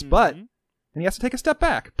the ass, and he has to take a step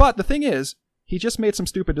back. But the thing is, he just made some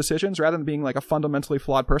stupid decisions rather than being like a fundamentally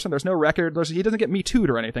flawed person. There's no record. He doesn't get Me Too'd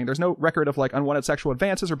or anything. There's no record of like unwanted sexual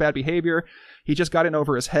advances or bad behavior. He just got in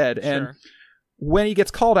over his head. Sure. And when he gets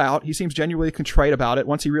called out, he seems genuinely contrite about it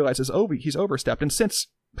once he realizes, he's overstepped. And since,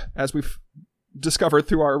 as we've discovered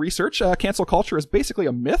through our research, cancel culture is basically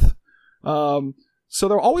a myth. So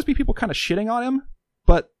there'll always be people kind of shitting on him,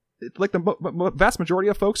 but like the vast majority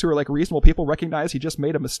of folks who are like reasonable people recognize he just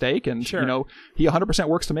made a mistake, and he 100%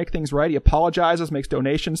 works to make things right. He apologizes, makes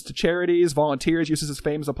donations to charities, volunteers, uses his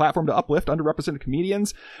fame as a platform to uplift underrepresented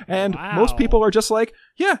comedians, and most people are just like,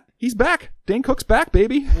 yeah, he's back. Dane Cook's back,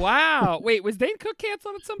 baby. Wow. Wait, was Dane Cook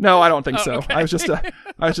canceled at some point? No, I don't think so. Okay. I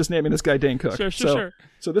was just naming this guy Dane Cook. Sure.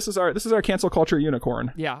 So this is our cancel culture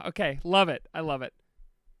unicorn. Yeah. Okay. Love it. I love it.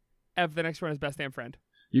 Ev, the next one is Best Damn Friend.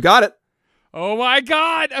 You got it. Oh my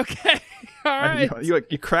God! Okay, all right.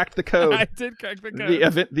 You cracked the code. I did crack the code.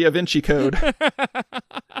 The Da Vinci Code.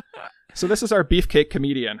 So this is our beefcake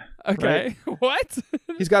comedian. Okay, right? What?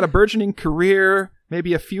 He's got a burgeoning career,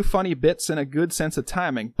 maybe a few funny bits, and a good sense of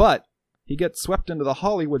timing, but he gets swept into the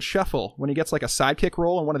Hollywood shuffle when he gets like a sidekick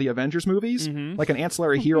role in one of the Avengers movies, like an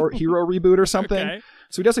ancillary hero reboot or something. Okay.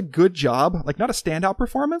 So he does a good job, like not a standout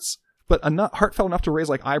performance, but heartfelt enough to raise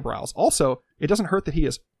like eyebrows. Also, it doesn't hurt that he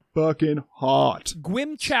is fucking hot.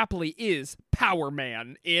 Gwym Chapley is Power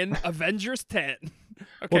Man in Avengers 10. Okay,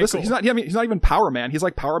 well, cool. He's not even Power Man. He's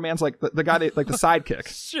like Power Man's like the guy that like the sidekick.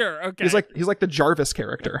 Sure, okay. He's like the Jarvis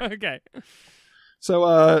character. Okay.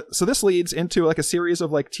 So this leads into like a series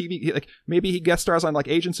of like TV, like maybe he guest stars on like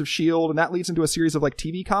Agents of S.H.I.E.L.D., and that leads into a series of like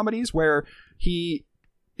TV comedies where he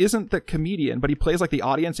isn't the comedian, but he plays like the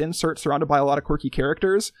audience insert surrounded by a lot of quirky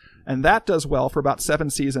characters, and that does well for about 7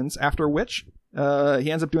 seasons, after which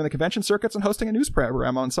he ends up doing the convention circuits and hosting a news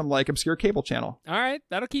program on some like obscure cable channel. All right,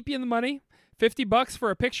 that'll keep you in the money. $50 for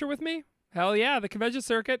a picture with me? Hell yeah, the convention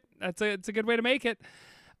circuit. It's a good way to make it.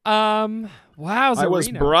 Wow, I was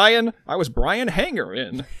Brian Hanger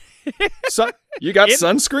in. You got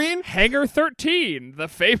sunscreen? Hanger 13, the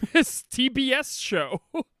famous TBS show.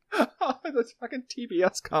 The fucking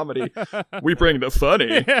TBS comedy. We bring the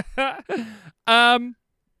funny.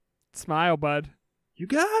 Smile, bud. You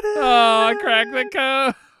got it. Oh, I cracked the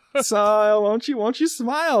code. So won't you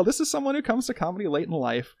smile? This is someone who comes to comedy late in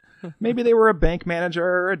life. Maybe they were a bank manager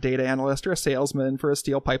or a data analyst or a salesman for a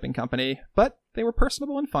steel piping company, but they were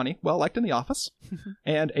personable and funny, well liked in the office,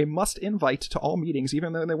 and a must invite to all meetings,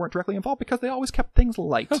 even though they weren't directly involved, because they always kept things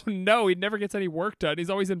light. Oh no, he never gets any work done.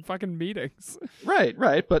 He's always in fucking meetings. Right.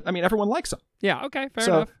 But I mean, everyone likes him. Yeah, okay, fair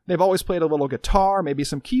So enough. they've always played a little guitar, maybe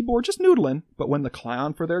some keyboard, just noodling. But when the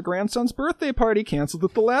clown for their grandson's birthday party canceled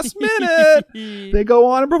at the last minute, they go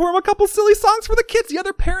on and perform a couple silly songs for the kids. The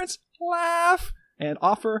other parents laugh and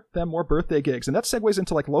offer them more birthday gigs, and that segues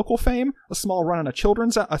into like local fame, a small run on a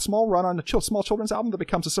small children's album that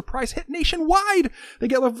becomes a surprise hit nationwide. They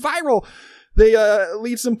get viral. They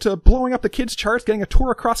leads them to blowing up the kids' charts, getting a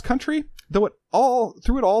tour across country. Through it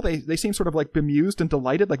all, they seem sort of like bemused and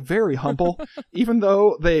delighted, like very humble. Even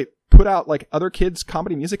though they put out like other kids'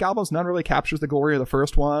 comedy music albums, none really captures the glory of the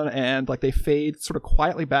first one, and like they fade sort of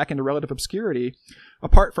quietly back into relative obscurity,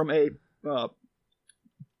 apart from a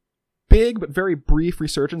big but very brief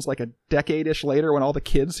resurgence like a decade-ish later when all the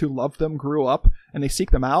kids who loved them grew up and they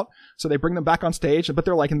seek them out. So they bring them back on stage, but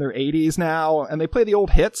they're like in their 80s now, and they play the old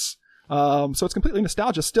hits. So it's completely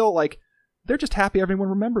nostalgia. Still, like, they're just happy everyone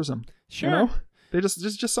remembers them. Sure. You know? They're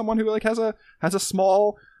just someone who like has a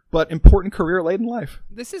small but important career late in life.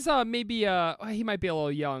 This is maybe he might be a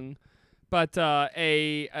little young, but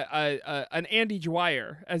an Andy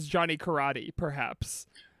Dwyer as Johnny Karate, perhaps.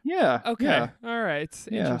 Yeah. Okay. Yeah. All right.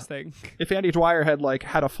 Yeah. Interesting. If Andy Dwyer had like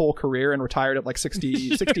had a full career and retired at like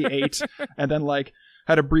 68 and then like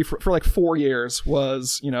had a brief for like 4 years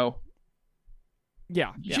was, you know,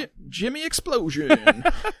 yeah. Jimmy Explosion.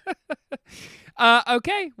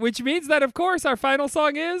 Okay, which means that of course our final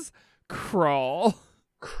song is Crawl.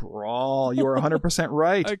 Crawl. You are 100%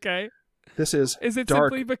 right. Okay. This is it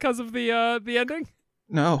dark. simply because of the ending?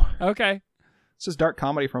 No. Okay. This is dark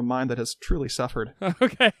comedy from a mind that has truly suffered.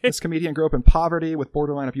 Okay. This comedian grew up in poverty with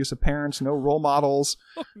borderline abusive parents, no role models,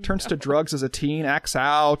 turns to drugs as a teen, acts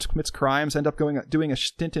out, commits crimes, end up doing a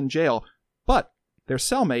stint in jail. But their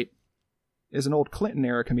cellmate is an old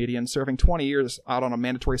Clinton-era comedian serving 20 years out on a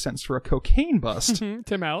mandatory sentence for a cocaine bust.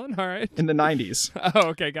 Tim Allen, all right. In the 90s. Oh,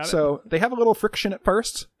 okay, got it. So they have a little friction at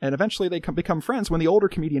first, and eventually they become friends when the older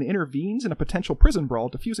comedian intervenes in a potential prison brawl,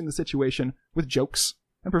 diffusing the situation with jokes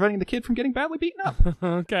and preventing the kid from getting badly beaten up.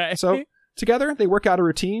 Okay. So together, they work out a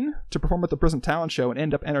routine to perform at the prison talent show and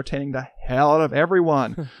end up entertaining the hell out of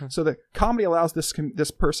everyone. So the comedy allows this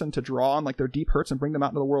person to draw on like their deep hurts and bring them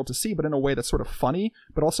out into the world to see, but in a way that's sort of funny,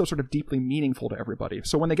 but also sort of deeply meaningful to everybody.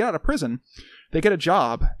 So when they get out of prison, they get a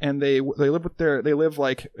job, and they live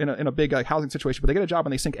like in a big housing situation, but they get a job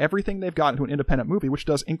and they sink everything they've got into an independent movie, which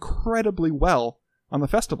does incredibly well on the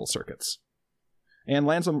festival circuits. And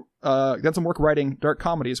lands them work writing dark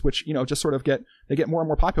comedies, which, you know, just sort of get more and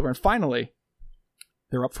more popular. And finally,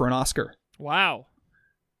 they're up for an Oscar. Wow.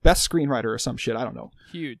 Best screenwriter or some shit, I don't know.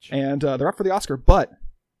 Huge. And they're up for the Oscar, but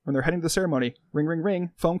when they're heading to the ceremony, ring, ring,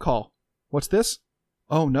 ring, phone call. What's this?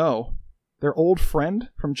 Oh no. Their old friend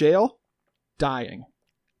from jail? Dying.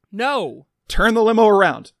 No. Turn the limo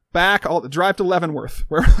around. Drive to Leavenworth,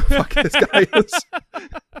 where the fuck this guy is.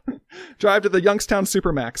 Drive to the Youngstown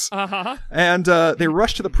Supermax. Uh-huh. And they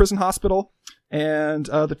rush to the prison hospital, and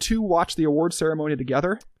the two watch the award ceremony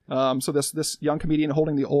together. So this young comedian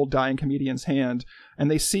holding the old dying comedian's hand,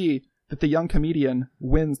 and they see that the young comedian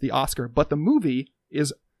wins the Oscar, but the movie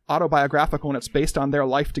is autobiographical and it's based on their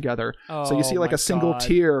life together. So you see like a single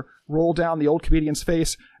tear roll down the old comedian's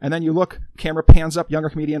face, and then you look, camera pans up, younger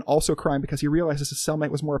comedian also crying because he realizes his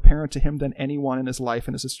cellmate was more apparent to him than anyone in his life,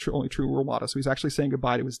 and is his only true role model. So he's actually saying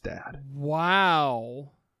goodbye to his dad.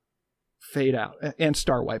 Wow. Fade out. And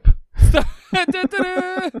star wipe.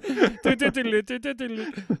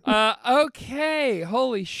 Okay.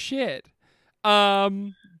 Holy shit.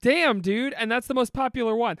 Damn, dude. And that's the most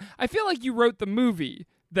popular one. I feel like you wrote the movie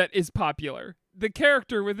that is popular. The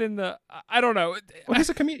character within the, I don't know. Well, he's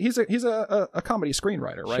a comedy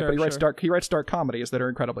screenwriter, right? Sure, but he writes dark comedies that are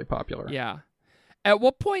incredibly popular. Yeah. At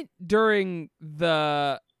what point during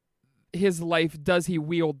his life does he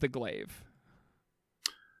wield the glaive?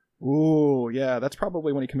 Ooh, yeah, that's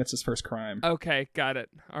probably when he commits his first crime. Okay, got it.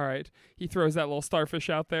 All right. He throws that little starfish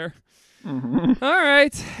out there. Mm-hmm. All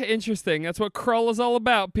right. Interesting. That's what Krull is all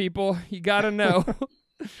about, people. You gotta know.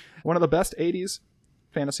 One of the best 80s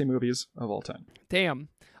fantasy movies of all time. Damn.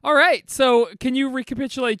 All right. So can you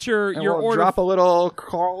recapitulate your we'll order? Drop a little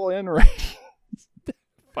Krull in right.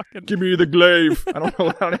 Fucking. Give me the glaive. I don't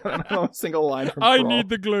know a single line from I Crawl. need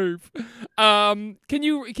the glaive. Can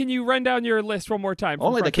you run down your list one more time?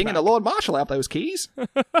 Only the king and the Lord Marshal have those keys.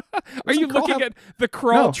 Are you looking at the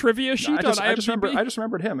Crawl trivia sheet on IMDb? I just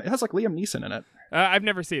remembered him. It has like Liam Neeson in it. I've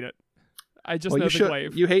never seen it. I just know the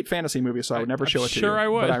glaive. You hate fantasy movies, so I would never show it to you. Sure, I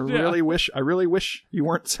would. But I really wish you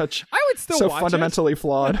weren't such. I would still so watch fundamentally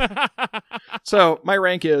flawed. So my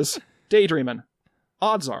rank is Daydreamin'.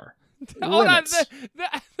 Odds are. Hold on, Limits.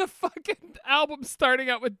 the fucking album starting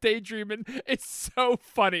out with Daydreamin' is so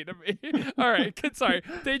funny to me. All right, sorry.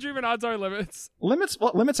 Daydreamin', Odds Are, Limits.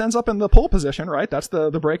 Limits ends up in the pole position, right? That's the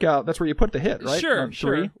breakout. That's where you put the hit, right? Sure.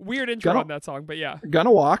 Three. Weird intro on that song, but yeah.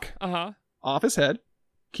 Gonna Walk. Uh-huh. Off His Head.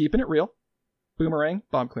 Keeping It Real. Boomerang.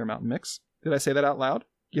 Bomb Clear Mountain Mix. Did I say that out loud?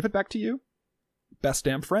 Give It Back to You. Best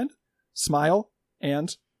Damn Friend. Smile.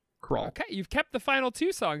 And Crawl. Okay, you've kept the final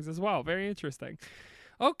two songs as well. Very interesting.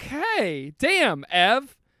 Okay. Damn,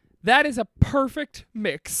 Ev. That is a perfect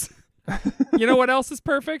mix. You know what else is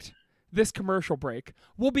perfect? This commercial break.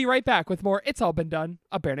 We'll be right back with more It's All Been Done,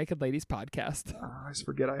 a Bare Naked Ladies podcast. I just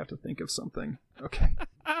forget I have to think of something. Okay.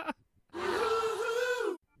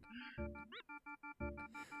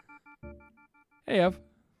 Hey, Ev.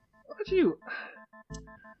 What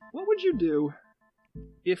would you do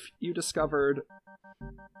if you discovered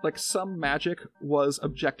like some magic was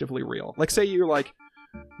objectively real? Like say you're like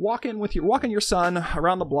walking your son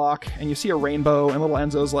around the block and you see a rainbow and little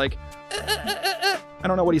Enzo's like I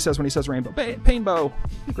don't know what he says when he says rainbow. Painbow.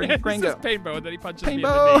 He says painbow and then he punches me in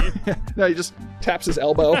Painbow. the knee. No, he just taps his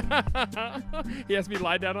elbow. He has me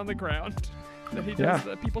lie down on the ground. Then he does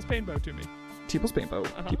the people's painbow to me. People's Painbow.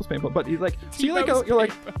 Uh-huh. People's Painbow. But you like, so you like, T-Bow's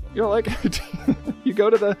you're like, you go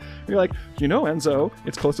to the, you're like, Enzo,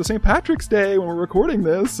 it's close to St. Patrick's Day when we're recording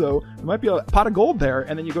this, so there might be a pot of gold there.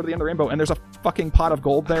 And then you go to the end of the rainbow, and there's a fucking pot of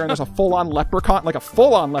gold there, and there's a full-on leprechaun, like a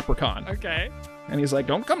full-on leprechaun. Okay. And he's like,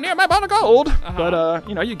 don't come near my pot of gold. Uh-huh. But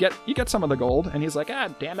you get some of the gold, and he's like,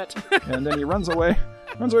 damn it. And then he runs away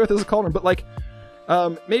with his cauldron. But like,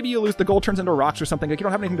 maybe you lose the gold, turns into rocks or something. Like you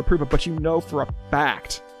don't have anything to prove it, but you know for a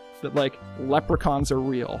fact that like leprechauns are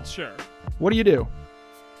real. Sure. What do you do?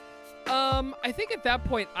 I think at that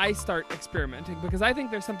point I start experimenting because I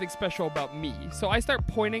think there's something special about me. So I start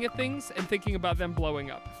pointing at things and thinking about them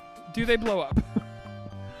blowing up. Do they blow up?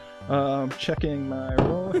 Checking my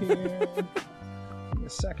roll here. Give me a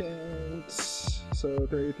second. So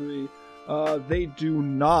 33. They do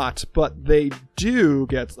not, but they do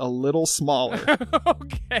get a little smaller.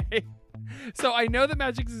 Okay. So I know that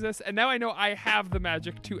magic exists, and now I know I have the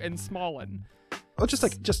magic to ensmallen. Oh,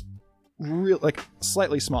 just real, like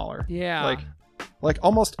slightly smaller. Yeah. Like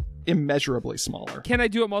almost immeasurably smaller. Can I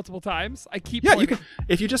do it multiple times? I keep. Yeah, you can.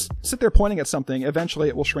 If you just sit there pointing at something, eventually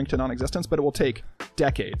it will shrink to non-existence, but it will take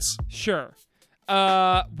decades. Sure.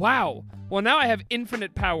 Wow. Well, now I have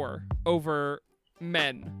infinite power over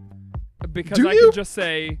men because I can just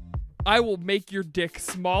say, "I will make your dick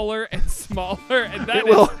smaller and smaller," and that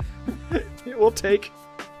It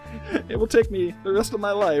will take me the rest of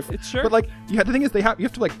my life. It's sure. But like, the thing is, you have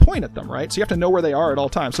to like point at them, right? So you have to know where they are at all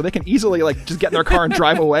times, so they can easily like just get in their car and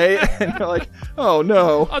drive away. And you're like, oh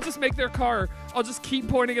no. I'll just make their car. I'll just keep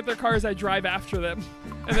pointing at their car as I drive after them,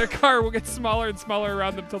 and their car will get smaller and smaller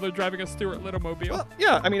around them until they're driving a Stuart Little-mobile. Well,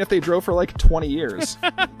 yeah, I mean, if they drove for like 20 years,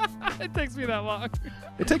 it takes me that long.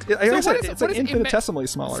 It takes. It's like infinitesimally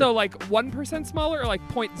smaller. So like 1% smaller, or like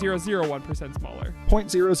 0.001% smaller.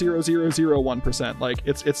 0.00001%. Like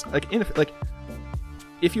it's like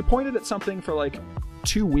if you pointed at something for like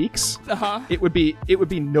 2 weeks, it would be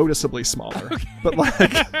noticeably smaller. Okay. But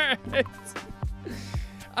like,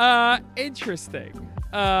 interesting.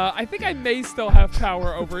 I think I may still have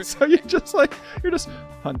power over it. So you're just,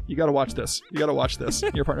 hun, you gotta watch this. You gotta watch this.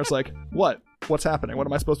 Your partner's like, what? What's happening? What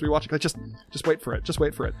am I supposed to be watching? Like, just wait for it. Just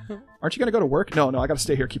wait for it. Aren't you gonna go to work? No, I gotta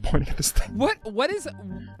stay here. Keep pointing at this thing.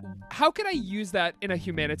 How can I use that in a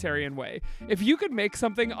humanitarian way? If you could make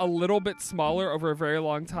something a little bit smaller over a very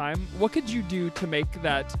long time, what could you do to make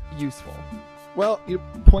that useful? Well, you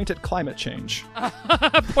point at climate change.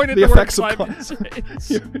 Point at the effects of climate change.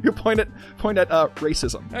 You point at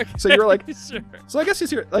racism. Okay, so you're like, sure. So I guess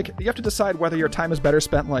you have to decide whether your time is better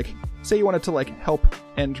spent, like, say you wanted to like help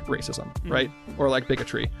end racism, right? Or like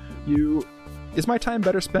bigotry. Is my time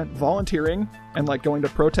better spent volunteering and like going to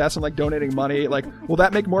protests and like donating money? Like, will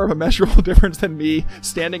that make more of a measurable difference than me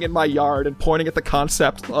standing in my yard and pointing at the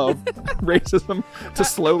concept of racism to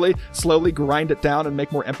slowly grind it down and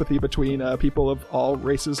make more empathy between people of all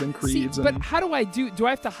races and creeds? But how do I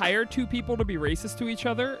have to hire two people to be racist to each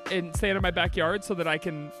other and stand in my backyard so that I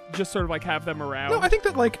can just sort of like have them around? No, I think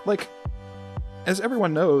that like as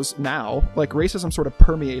everyone knows now, like racism sort of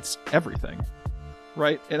permeates everything,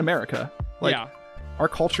 right? In America, like yeah. our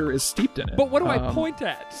culture is steeped in it. But what do I point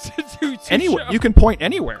at to anywhere show? You can point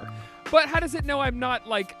anywhere. But how does it know I'm not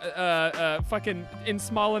like fucking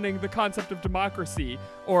ensmallening the concept of democracy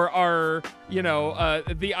or our,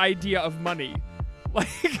 the idea of money? Like,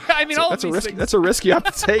 I mean, that's a risk. things. That's a risk you have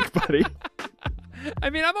to take, buddy. I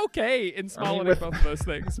mean, I'm okay ensmallening both of those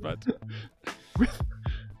things, but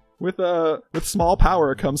with small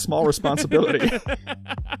power comes small responsibility.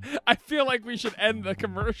 I feel like we should end the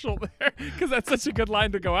commercial there because that's such a good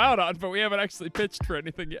line to go out on, but we haven't actually pitched for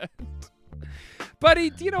anything yet.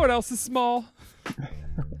 Buddy, do you know what else is small?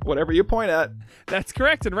 Whatever you point at. That's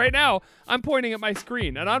correct. And right now, I'm pointing at my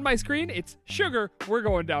screen. And on my screen, it's Sugar, We're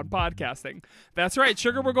Going Down Podcasting. That's right.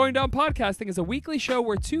 Sugar, We're Going Down Podcasting is a weekly show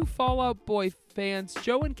where two Fall Out Boy fans,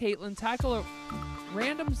 Joe and Caitlin, tackle a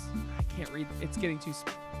randoms. I can't read. It's getting too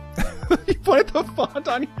small. You pointed the font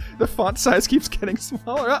on you. The font size keeps getting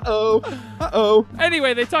smaller. Uh-oh.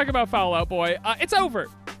 Anyway, they talk about Fall Out Boy. It's over.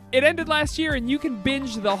 It ended last year, and you can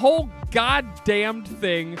binge the whole goddamned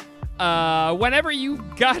thing whenever you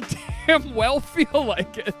goddamn well feel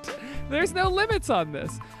like it. There's no limits on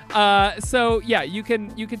this. So yeah, you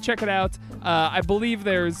can check it out. I believe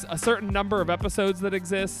there's a certain number of episodes that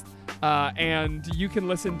exist, and you can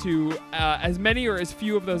listen to as many or as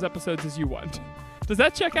few of those episodes as you want. Does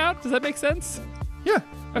that check out? Does that make sense? Yeah.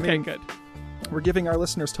 Okay, good. We're giving our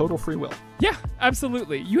listeners total free will. Yeah,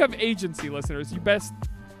 absolutely. You have agency, listeners. You best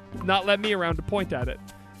not let me around to point at it.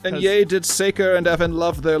 And yea, did Saker and Evan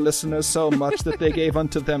love their listeners so much that they gave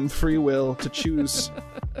unto them free will to choose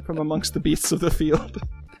from amongst the beasts of the field.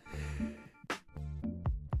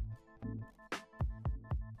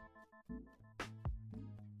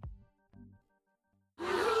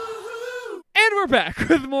 And we're back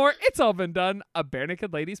with more It's All Been Done, a Bare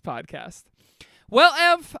Naked Ladies podcast. Well,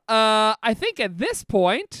 Ev, I think at this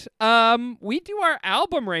point, we do our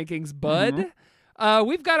album rankings, bud. Mm-hmm.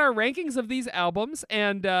 We've got our rankings of these albums,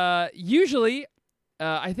 and usually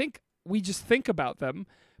I think we just think about them.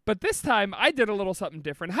 But this time, I did a little something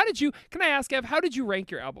different. Can I ask, Ev, how did you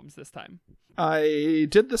rank your albums this time? I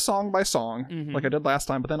did the song by song, like I did last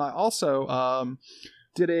time, but then I also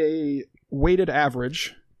did a weighted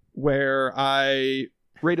average where I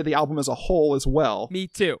rated the album as a whole as well. Me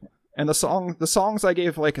too. And the songs I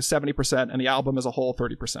gave like a 70%, and the album as a whole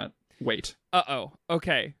 30% weight. Uh-oh.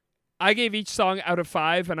 Okay. I gave each song out of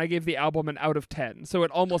 5, and I gave the album an out of 10. So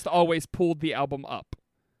it almost always pulled the album up.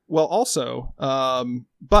 Well, also,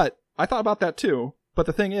 but I thought about that too. But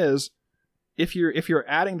the thing is, if you're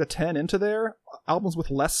adding the 10 into there, albums with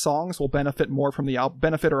less songs will benefit more from the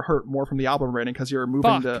benefit or hurt more from the album rating because you're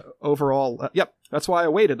moving the overall. Yep, that's why I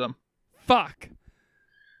weighted them. Fuck.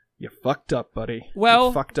 You fucked up, buddy. Well,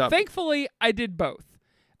 you fucked up. Thankfully, I did both.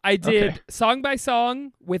 I did song by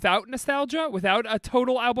song without nostalgia, without a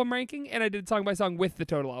total album ranking, and I did song by song with the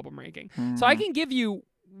total album ranking. So I can give you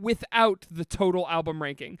without the total album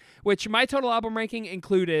ranking, which my total album ranking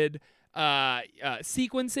included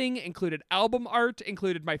sequencing, included album art,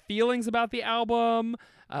 included my feelings about the album.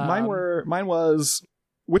 Mine was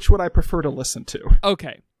which would I prefer to listen to?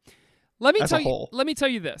 Okay. Let me tell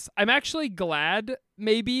you this. I'm actually glad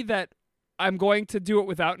maybe that I'm going to do it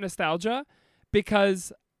without nostalgia,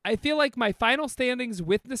 because I feel like my final standings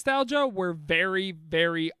with nostalgia were very,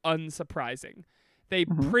 very unsurprising. They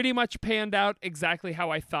pretty much panned out exactly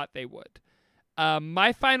how I thought they would.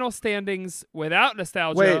 My final standings without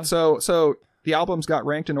nostalgia... Wait, so the albums got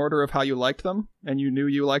ranked in order of how you liked them, and you knew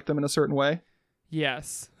you liked them in a certain way?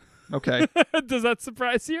 Yes. Okay. Does that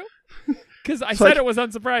surprise you? Because I said it was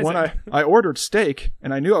unsurprising. When I ordered steak,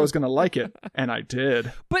 and I knew I was going to like it, and I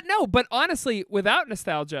did. But honestly, without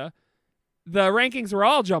nostalgia, the rankings were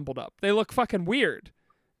all jumbled up. They look fucking weird.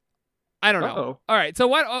 I don't know. Uh-oh. All right, so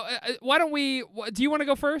why don't we... Do you want to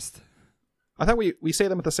go first? I thought we say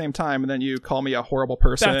them at the same time, and then you call me a horrible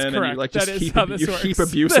person. That's correct. And you like just heap that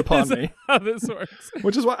abuse upon me. How this works.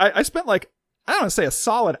 Which is why I spent like, I don't want to say a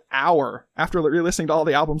solid hour after re-listening to all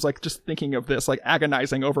the albums, like just thinking of this, like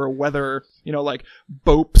agonizing over whether, like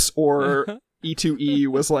Bopes or E2E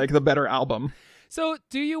was like the better album. So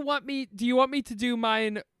do you want me to do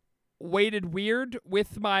mine weighted weird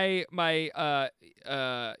with my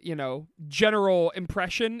general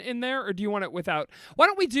impression in there, or do you want it without?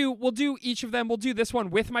 We'll do each of them. We'll do this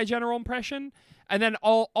one with my general impression, and then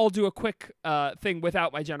I'll do a quick thing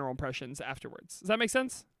without my general impressions afterwards. Does that make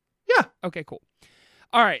sense? Yeah. Okay, cool.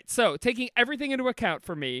 All right, so taking everything into account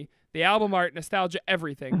for me, the album art, nostalgia,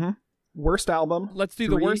 everything. Mm-hmm. Worst album. Let's do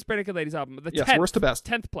the worst Bare Naked Ladies album. Worst to best.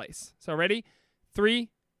 10th place. So ready?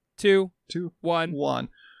 3, 2, 1.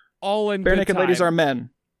 All in Bare Good Naked Time. Ladies Are Men.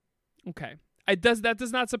 Okay. That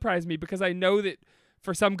does not surprise me because I know that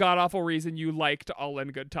for some god-awful reason you liked All in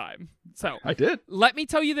Good Time. So I did. let me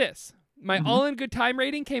tell you this. My All in Good Time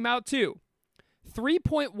rating came out too.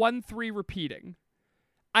 3.13 repeating.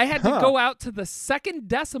 I had to go out to the second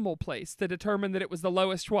decimal place to determine that it was the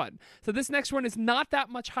lowest one. So this next one is not that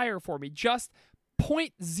much higher for me, just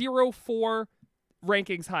 0.04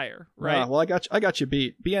 rankings higher, right? Well, I got you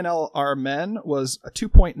beat. BNL Are Men was a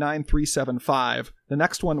 2.9375. The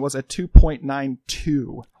next one was a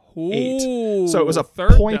 2.928. Ooh, So it was a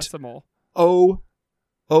third decimal.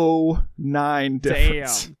 0.009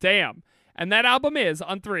 difference. Damn. And that album is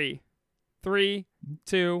on 3,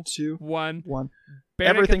 2, 1. Bare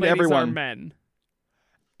Everything Naked to Ladies Everyone. Are Men.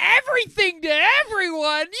 Everything to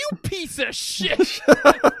Everyone, you piece of shit.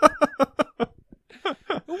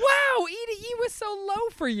 Wow, E was so low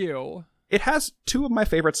for you. It has two of my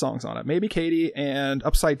favorite songs on it, Maybe Katie and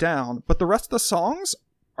Upside Down, but the rest of the songs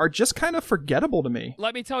are just kind of forgettable to me.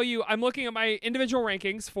 Let me tell you, I'm looking at my individual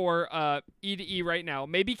rankings for E to E right now.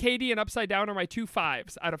 Maybe Katie and Upside Down are my 2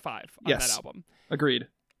 5s out of 5 on that album. Agreed.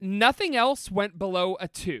 Nothing else went below a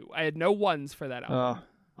 2. I had no 1s for that album.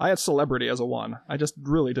 I had Celebrity as a 1. I just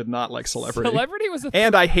really did not like Celebrity. Celebrity was a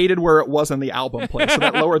and I hated where it was in the album place, so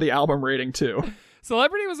that lowered the album rating too.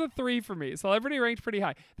 Celebrity was a 3 for me. Celebrity ranked pretty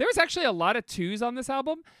high. There was actually a lot of 2s on this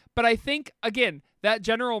album, but I think, again, that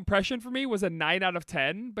general impression for me was a 9 out of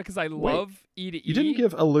 10 because I love E to E. You didn't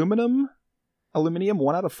give Aluminium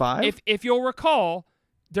 1 out of 5? If you'll recall,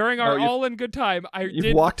 during our All in Good Time,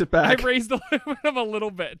 you've walked it back. I raised Aluminum a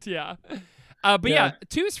little bit, yeah. But yeah,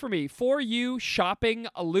 2s for me. For You, Shopping,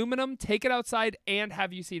 Aluminum, Take It Outside, and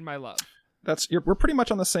Have You Seen My Love? We're pretty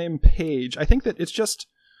much on the same page. I think that it's just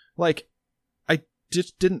like I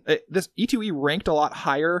just didn't. This E2E ranked a lot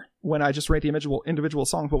higher when I just ranked the individual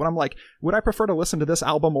songs. But when I'm like, would I prefer to listen to this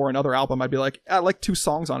album or another album? I'd be like, I like 2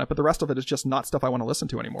 songs on it, but the rest of it is just not stuff I want to listen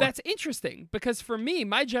to anymore. That's interesting because for me,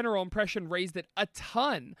 my general impression raised it a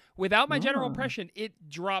ton. Without my general impression, it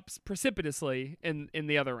drops precipitously in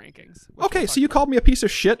the other rankings. Okay, so you called me a piece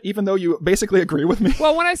of shit, even though you basically agree with me.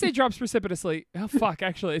 Well, when I say drops precipitously, oh fuck,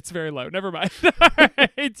 actually, it's very low. Never mind.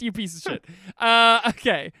 It's you piece of shit.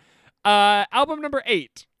 Okay. Album number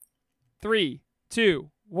 8. 3, 2,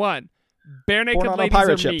 1. Bare Naked Born on Ladies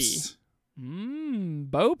Pirate Are Ships. Me.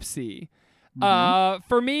 Bopsy.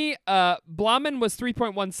 For me, Blamen was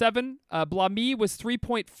 3.17. Blami was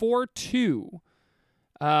 3.42.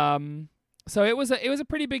 So it was a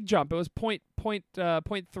pretty big jump. It was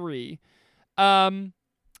 0.3.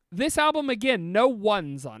 This album again, no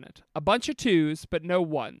 1s on it. A bunch of 2s, but no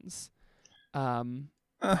 1s.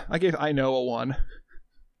 I gave I Know a 1.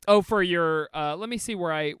 Oh, for your let me see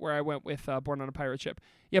where I went with Born on a Pirate Ship.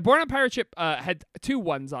 Yeah, Born on a Pirate Ship had 2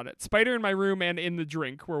 1s on it. Spider in My Room and In the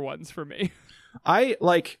Drink were 1s for me.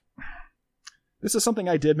 This is something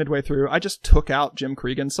I did midway through. I just took out Jim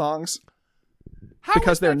Cregan songs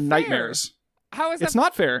because they're nightmares. How is that? It's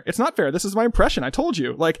not fair. It's not fair. This is my impression. I told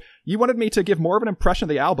you. Like, you wanted me to give more of an impression of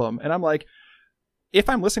the album, and I'm like, if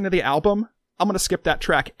I'm listening to the album, I'm going to skip that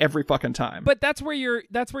track every fucking time. But that's where your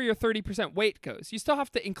 30% weight goes. You still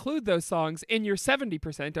have to include those songs in your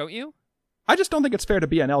 70%, don't you? I just don't think it's fair to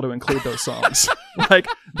BNL to include those songs. Like,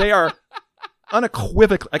 they are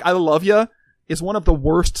unequivocal. Like, I Love Ya is one of the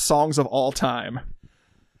worst songs of all time.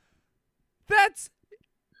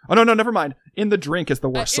 Oh, no, never mind. In the Drink is the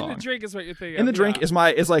worst song. In the Drink is what you're thinking. In the Drink is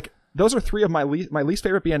like, those are 3 of my least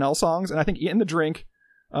favorite BNL songs, and I think In the Drink,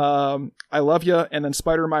 I Love Ya, and then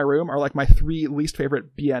Spider in My Room are like my 3 least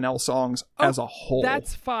favorite BNL songs as a whole.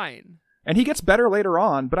 That's fine. And he gets better later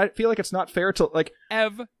on, but I feel like it's not fair to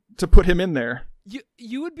to put him in there.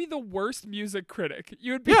 You would be the worst music critic.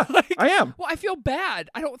 You would be like, I am. Well, I feel bad.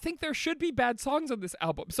 I don't think there should be bad songs on this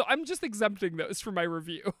album, so I'm just exempting those from my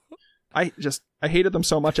review. I hated them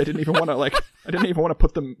so much I didn't even want to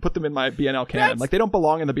put them in my BNL canon. Like, they don't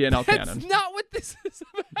belong in the BNL canon. That's not what this is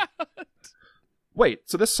about. Wait,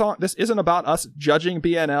 so this isn't about us judging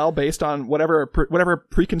BNL based on whatever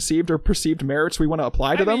preconceived or perceived merits we want to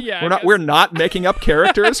apply to them? Yeah, we're not making up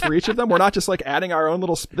characters for each of them. We're not just like adding our own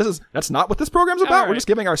little that's not what this program's about. Right. We're just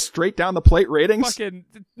giving our straight down the plate ratings. Fucking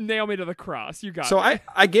nail me to the cross. You got so it.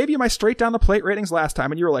 I gave you my straight down the plate ratings last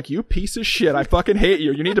time and you were like, "You piece of shit. I fucking hate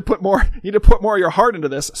you. You need to put more of your heart into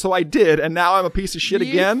this." So I did, and now I'm a piece of shit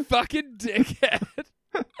again. You fucking dickhead.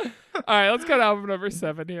 All right, let's go to album number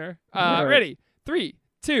 7 here. Right. Ready? 3,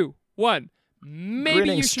 2, 1. Maybe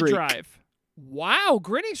Grinning You Should Streak. Drive. Wow,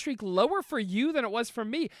 Grinning Streak lower for you than it was for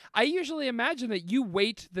me. I usually imagine that you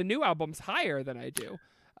weight the new albums higher than I do.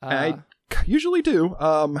 I usually do.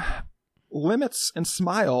 Limits and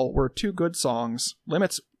Smile were 2 good songs.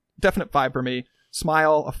 Limits definite 5 for me.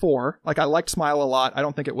 Smile, a 4. Like, I liked Smile a lot. I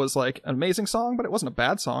don't think it was like an amazing song, but it wasn't a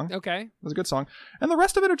bad song. Okay. It was a good song. And the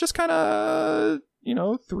rest of it are just kind of,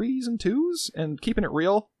 3s and 2s, and Keeping It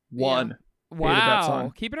Real, 1. Yeah. Hated that Wow.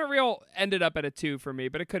 song. Keeping It Real ended up at a 2 for me,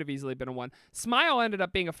 but it could have easily been a 1. Smile ended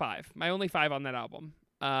up being a 5. My only 5 on that album.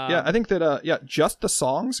 Yeah, I think that, just the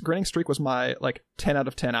songs, Grinning Streak was my, 10 out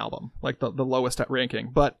of 10 album, the lowest at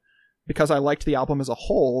ranking. But because I liked the album as a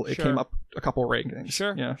whole, it Sure. came up a couple rankings.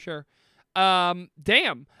 Sure, Yeah. sure.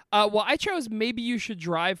 Damn. Well, I chose Maybe You Should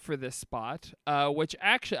Drive for this spot, which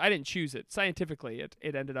actually, I didn't choose it. Scientifically, it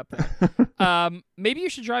ended up there. Maybe You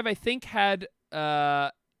Should Drive, I think, had,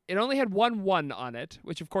 it only had 1 on it,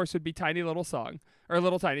 which of course would be Tiny Little Song, or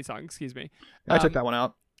Little Tiny Song, excuse me. I took that one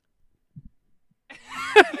out.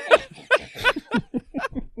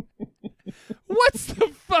 What's the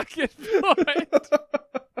fucking point?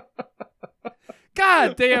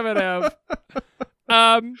 God damn it, Ev.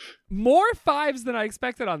 More 5s than I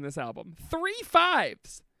expected on this album. 3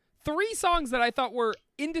 5s. 3 songs that I thought were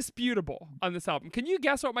indisputable on this album. Can you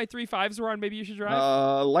guess what my 3 5s were on Maybe You Should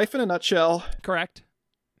Drive? Life in a Nutshell. Correct.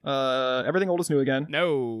 Everything Old is New Again.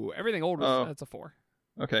 No. Everything Old was, that's a 4.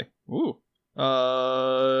 Okay. Ooh.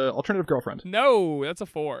 Alternative Girlfriend. No, that's a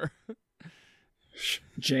 4.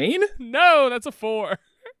 Jane? No, that's a 4.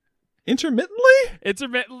 Intermittently?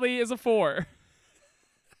 Intermittently is a 4.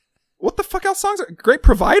 What the fuck else songs are... Great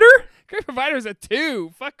Provider? Great Provider is a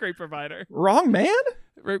 2. Fuck Great Provider. Wrong Man?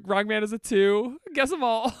 Wrong Man is a 2. Guess them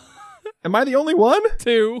all. Am I the only one?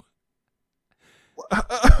 2.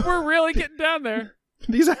 We're really getting down there.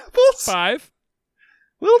 These apples? 5.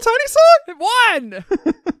 Little Tiny Song? 1.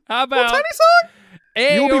 How about Little Tiny Song?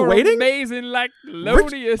 A? You'll Be You're Waiting? Amazing like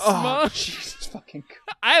Thelonious Monk. Jesus fucking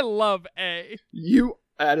God. I love A.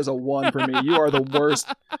 That is a 1 for me. You are the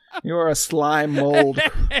worst. You are a slime mold.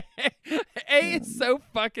 A is so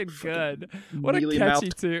fucking good. What a catchy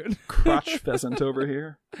Mealy-mouthed tune. crotch pheasant over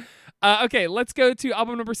here. Okay, let's go to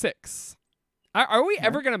album number 6. Are we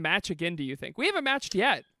ever going to match again, do you think? We haven't matched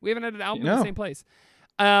yet. We haven't had an album in the same place.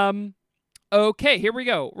 Okay, here we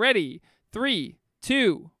go. Ready? 3,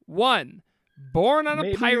 2, 1. Born on a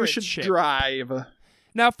Maybe Pirate You Should Ship. Drive.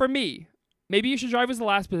 Now, for me, Maybe You Should Drive was the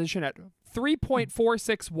last position at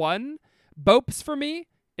 3.461. Bopes for me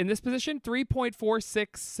in this position,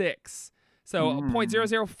 3.466. So a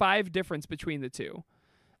 0.005 difference between the two.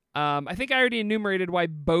 I think I already enumerated why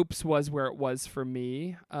Bopes was where it was for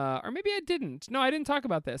me. Or maybe I didn't. No, I didn't talk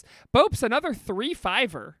about this. Bopes, another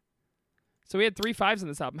 3-5er. So we had 3 5s in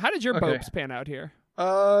this album. How did your Bopes pan out here? 2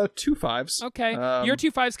 5s. Okay. Your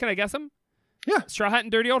 2 5s, can I guess them? Yeah. Straw Hat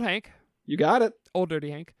and Dirty Old Hank. You got it. Old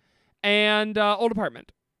Dirty Hank. And Old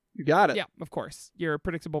Apartment. You got it. Yeah, of course. You're a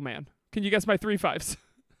predictable man. Can you guess my 3 5s?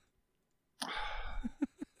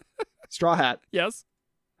 Straw Hat. Yes.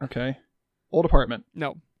 Okay. Old Apartment.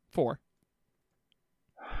 No. 4.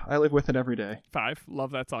 I Live With It Every Day. 5.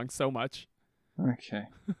 Love that song so much. Okay.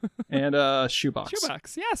 And Shoebox.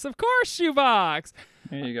 Shoebox. Yes, of course, Shoebox.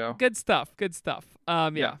 There you go. Good stuff. Good stuff.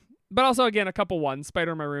 Yeah. But also, again, a couple 1s.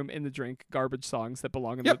 Spider in My Room, In the Drink, garbage songs that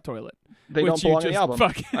belong in the toilet. They don't belong in the album.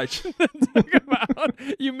 Talk about.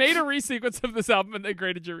 You made a resequence of this album and they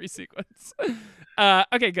graded your resequence.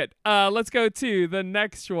 Okay, good. Let's go to the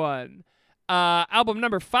next one. Album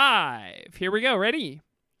number 5. Here we go. Ready?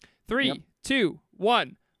 3, 2,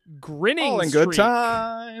 1. Grinning All in Streak. Good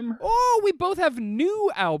Time. Oh, we both have new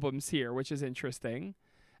albums here, which is interesting.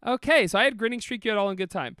 Okay, so I had Grinning Streak, you had All in Good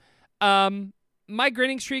Time. My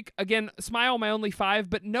Grinning Streak, again, Smile, my only 5,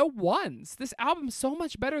 but no 1s. This album's so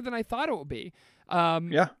much better than I thought it would be.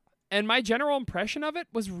 Yeah. And my general impression of it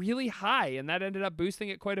was really high, and that ended up boosting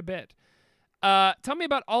it quite a bit. Tell me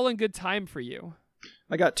about All in Good Time for you.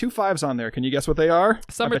 I got 2 5s on there. Can you guess what they are?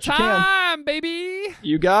 Summertime, baby.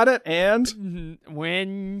 You got it. And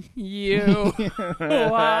when you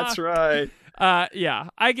that's right. Yeah,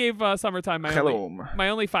 I gave Summertime my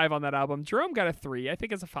only 5 on that album. Jerome got a 3. I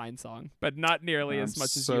think it's a fine song, but not nearly as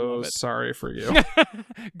much as you love it. Sorry for you.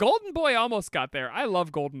 Golden Boy almost got there. I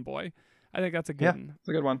love Golden Boy. I think that's a good one. It's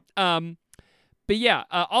a good one. But yeah,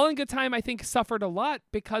 All in Good Time, I think, suffered a lot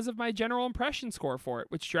because of my general impression score for it,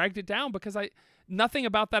 which dragged it down because nothing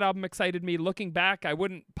about that album excited me. Looking back, I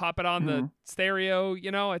wouldn't pop it on the stereo.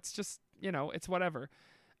 It's just, it's whatever.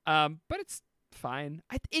 But it's fine.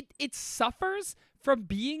 It suffers from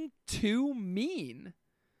being too mean.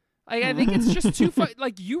 I think it's just too fun.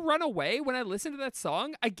 Like, You Run Away, when I listen to that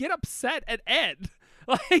song, I get upset at Ed.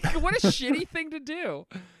 Like, what a shitty thing to do.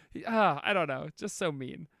 I don't know. Just so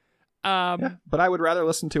mean. But I would rather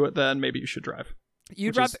listen to it than Maybe You Should Drive.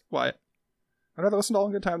 You'd rather... Why? I'd rather listen to All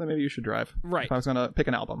in Good Time than Maybe You Should Drive. Right. If I was gonna pick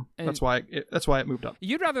an album, And that's why it moved up.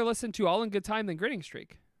 You'd rather listen to All in Good Time than Grinning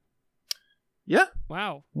Streak. Yeah.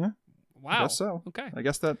 Wow. Yeah. Wow. I guess so. Okay. I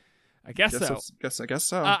guess so. I guess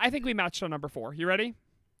so. I think we matched on number 4. You ready?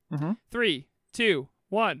 Mm-hmm. 3, 2,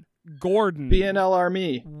 1. Gordon. BNL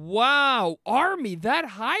Army. Wow, Army, that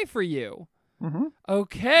high for you. Mm-hmm.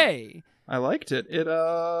 Okay. I liked it.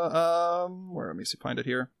 Let me find it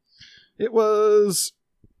here. It was,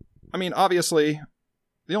 I mean, obviously,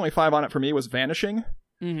 the only 5 on it for me was Vanishing,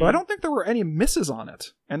 but I don't think there were any misses on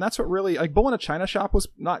it. And that's what really, like, Bull in a China Shop was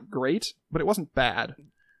not great, but it wasn't bad.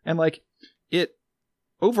 And, like,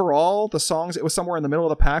 overall, the songs, it was somewhere in the middle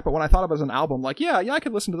of the pack, but when I thought of it as an album, like, yeah, I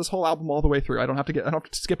could listen to this whole album all the way through. I don't have to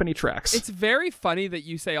skip any tracks. It's very funny that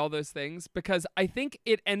you say all those things, because I think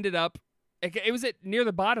it ended up, it was near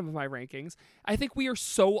the bottom of my rankings. I think we are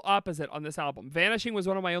so opposite on this album. Vanishing was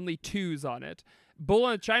one of my only 2s on it. Bull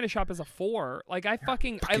in a China Shop is a 4. Like, I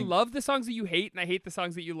love the songs that you hate, and I hate the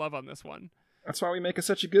songs that you love on this one. That's why we make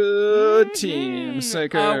such a good team. Was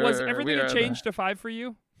Everything That Changed a 5 for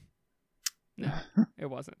you? No, it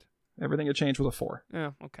wasn't. Everything Had Changed was a 4.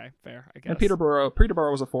 Oh, okay, fair, I guess. And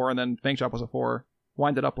Peterborough was a 4, and then Bank Job was a 4.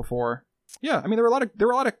 Wind It Up a 4. Yeah, I mean there were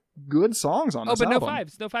a lot of good songs on this album. Oh,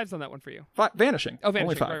 but no fives on that one for you. Vanishing. Oh, Vanishing.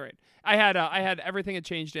 Only 5. Right. I had Everything Had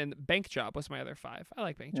Changed, and Bank Job was my other 5. I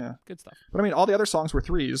like Bank Job. Yeah. Good stuff. But I mean, all the other songs were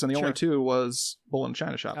 3s, and the only 2 was Bull in a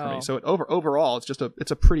China Shop for me. So overall,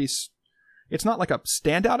 it's a pretty. It's not like a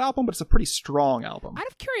standout album, but it's a pretty strong album. Out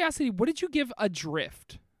of curiosity, what did you give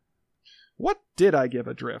Adrift? What did I give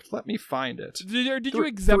Adrift? Let me find it. Did you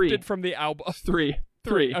exempt it from the album? 3.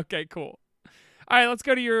 Okay, cool. All right, let's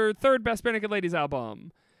go to your third Best Bare Naked Ladies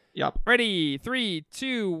album. Yep. Ready? 3,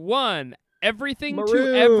 2, 1. Everything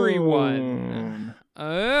Maroon. to Everyone.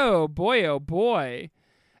 Oh boy.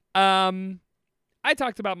 I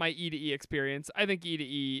talked about my E2E experience. I think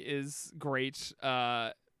E2E is great.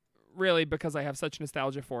 Really, because I have such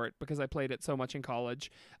nostalgia for it, because I played it so much in college.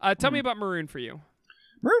 Tell me about Maroon for you.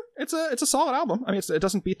 Maroon, it's a solid album. I mean, it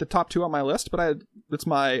doesn't beat the top 2 on my list, but it's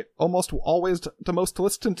my almost always the most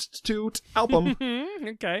listened to album.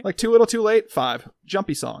 Okay. Like Too Little Too Late, 5.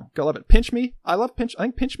 Jumpy song. I love it. Pinch Me. I love Pinch. I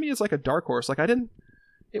think Pinch Me is like a dark horse. Like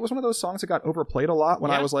it was one of those songs that got overplayed a lot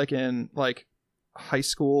when I was like in like high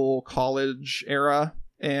school, college era,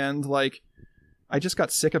 and like I just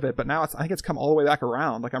got sick of it, but now I think it's come all the way back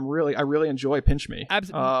around. Like I really enjoy Pinch Me.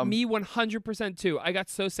 Me 100% too. I got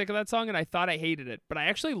so sick of that song and I thought I hated it, but I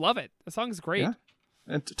actually love it. The song's great. Yeah.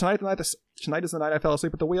 And Tonight is the Night I Fell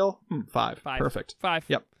Asleep at the Wheel. 5. Perfect. 5.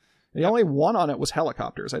 Yep. The only one on it was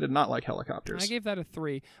Helicopters. I did not like Helicopters. I gave that a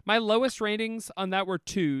 3. My lowest ratings on that were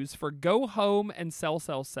 2s for Go Home and Sell,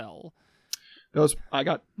 Sell, Sell. Those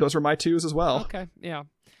were my 2s as well. Okay, yeah.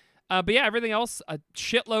 But yeah, everything else, a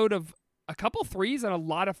shitload of a couple 3s and a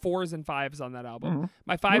lot of 4s and 5s on that album. Mm-hmm.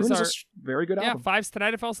 My 5s are a very good album. Yeah, 5s Tonight's the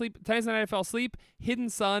Night I Fell Asleep, Hidden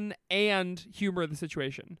Sun, and Humor of the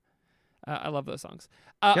Situation. I love those songs.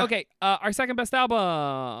 Okay, our second best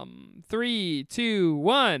album. 3, 2,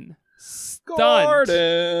 1. Stunt.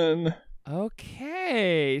 Gordon.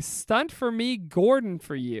 Okay, Stunt for me, Gordon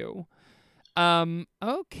for you.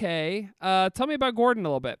 Okay. Tell me about Gordon a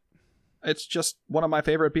little bit. It's just one of my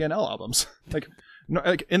favorite BNL albums. Like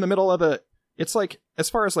in the middle of it's like, as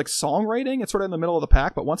far as like songwriting, it's sort of in the middle of the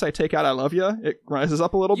pack, but once I take out I Love Ya, it rises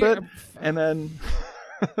up a little bit. And then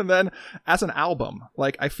and then as an album,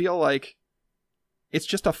 like I feel like it's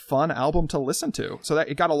just a fun album to listen to. So that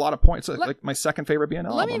it got a lot of points. Like my second favorite BNL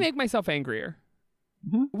album. Let me make myself angrier.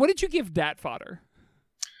 Mm-hmm. What did you give Dat Fodder?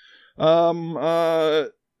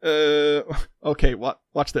 Okay,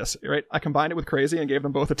 watch this, right? I combined it with Crazy and gave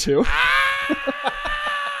them both a 2.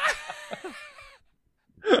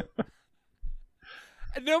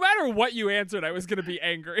 No matter what you answered, I was going to be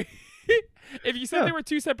angry. If you said they were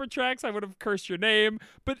 2 separate tracks, I would have cursed your name.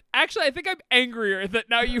 But actually, I think I'm angrier that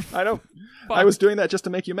now you... I know. I was doing that just to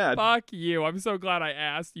make you mad. Fuck you. I'm so glad I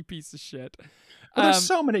asked, you piece of shit. But there's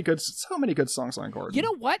so many good songs on Gordon. You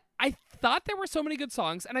know what? I thought there were so many good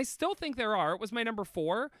songs, and I still think there are. It was my number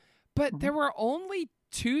 4. But there were only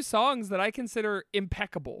 2 songs that I consider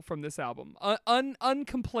impeccable from this album.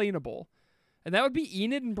 Uncomplainable. And that would be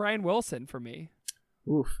Enid and Brian Wilson for me.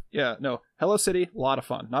 Oof. Yeah, no. Hello City, a lot of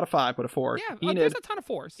fun. Not a 5, but a 4. Yeah, Enid, there's a ton of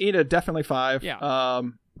 4s. Enid, definitely 5. Yeah.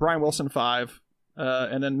 Brian Wilson, 5.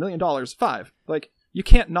 And then $1 Million, 5. Like, you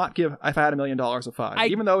can't not give If I Had $1 Million a 5,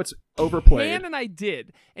 even though it's overplayed. And I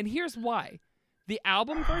did. And here's why. The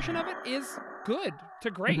album version of it is good to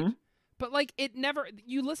great. Mm-hmm. But, like,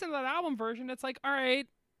 you listen to that album version, it's like, all right,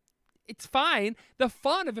 it's fine. The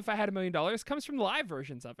fun of If I Had $1 Million comes from the live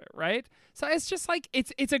versions of it, right? So it's just like,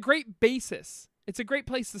 it's a great basis It's a great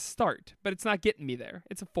place to start, but it's not getting me there.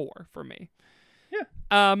 It's a 4 for me. Yeah.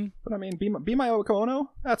 But I mean, Be My Yoko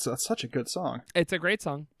Ono, that's such a good song. It's a great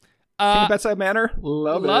song. King of Bedside Manor,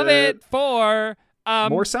 love it. 4.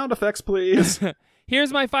 More sound effects, please.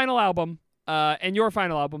 Here's my final album, and your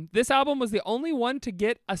final album. This album was the only one to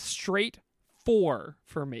get a straight 4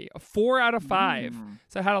 for me. A 4 out of 5.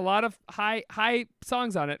 So it had a lot of high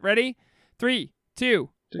songs on it. Ready? 3, 2,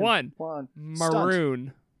 1. Maroon.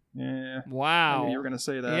 Stunt. Yeah. Wow. I knew you were gonna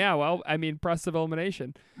say that. Yeah. Well, I mean, process of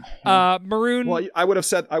elimination. Maroon. Well, I would have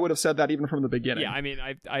said that even from the beginning. Yeah. I mean,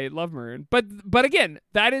 I love Maroon, but again,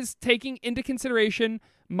 that is taking into consideration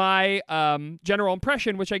my general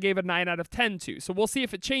impression, which I gave a 9 out of 10 to. So we'll see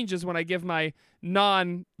if it changes when I give my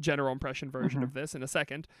non-general impression version of this in a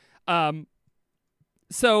second.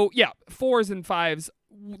 So yeah, 4s and 5s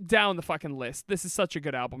down the fucking list. This is such a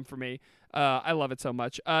good album for me. I love it so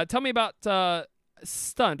much. Tell me about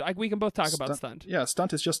Stunt. We can both talk about Stunt. Yeah,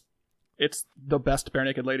 Stunt is it's the best Bare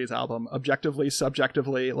Naked Ladies album, objectively,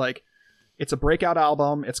 subjectively. Like, it's a breakout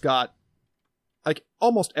album. It's got, like,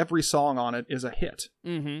 almost every song on it is a hit.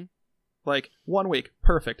 Mm-hmm. Like, 1 Week,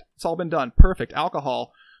 perfect. It's All Been Done, perfect.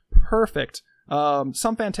 Alcohol, perfect.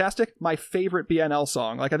 Some Fantastic, my favorite BNL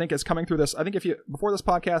song. Like, I think it's coming through this. I think before this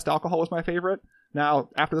podcast, Alcohol was my favorite. Now,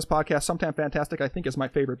 after this podcast, Sometime Fantastic, I think is my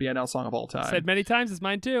favorite BNL song of all time. Said many times, it's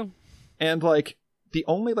mine too. And, like, the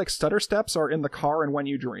only, like, stutter steps are In the Car and When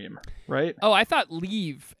You Dream, right? Oh, I thought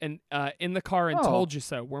Leave and In the Car and Told You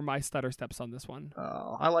So were my stutter steps on this one.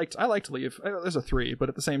 Oh, I liked Leave. There's a 3, but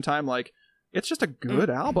at the same time, like, it's just a good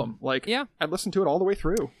album. Like, yeah. I listened to it all the way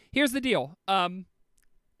through. Here's the deal.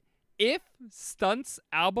 If Stunt's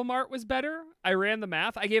album art was better, I ran the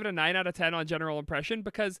math. I gave it a 9 out of 10 on general impression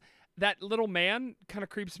because that little man kind of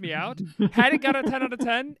creeps me out. Had it got a 10 out of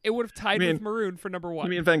 10, it would have tied with Maroon for number 1. You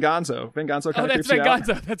mean Venganzo? Venganzo kind of creeps you out? Oh, that's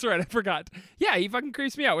Venganzo. That's right. I forgot. Yeah, he fucking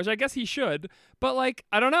creeps me out, which I guess he should. But, like,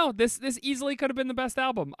 I don't know. This easily could have been the best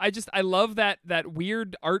album. I love that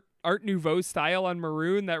weird Art Nouveau style on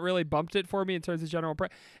Maroon that really bumped it for me in terms of general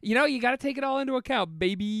you know, you got to take it all into account,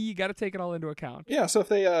 baby. You got to take it all into account. Yeah, so if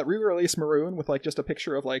they re-release Maroon with, like, just a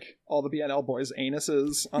picture of, like, all the BNL boys'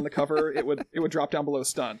 anuses on the cover, it would drop down below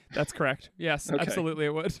Stunt. That's correct. Yes, okay. Absolutely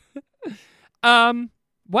it would.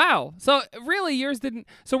 Wow. So really yours didn't.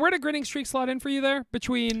 So where did Grinning Streak slot in for you there?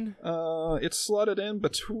 Between it's slotted in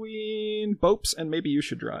between Bopes and Maybe You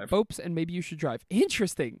Should Drive. Bopes and Maybe You Should Drive.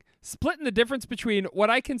 Interesting. Splitting the difference between what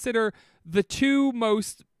I consider the two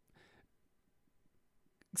most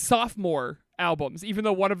sophomore albums, even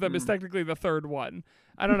though one of them is technically the third one.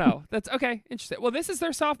 I don't know. That's okay. Interesting. Well, this is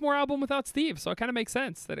their sophomore album without Steve, so it kind of makes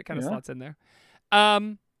sense that it kind of slots in there. Let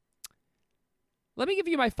me give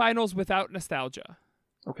you my finals without nostalgia.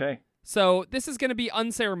 Okay. So this is going to be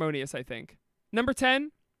unceremonious, I think. Number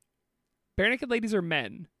 10, Bare Naked Ladies Are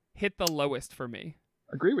Men hit the lowest for me.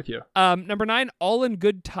 Agree with you. Number 9, All in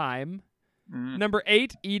Good Time. Number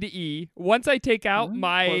 8, E to E. Once I take out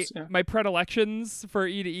my predilections for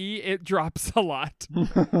E to E, it drops a lot.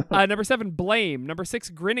 Number 7, Blame. Number 6,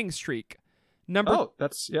 Grinning Streak.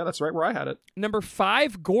 That's right where I had it. Number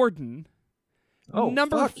 5, Gordon.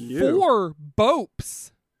 Number fuck 4,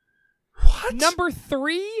 Bopes. What? Number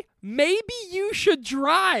 3, Maybe You Should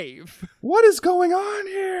Drive. What is going on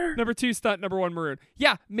here? Number 2, Stunt. Number 1, Maroon.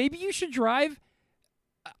 Yeah, Maybe You Should Drive.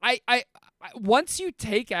 I once you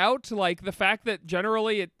take out, like, the fact that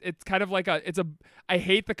generally it's kind of like I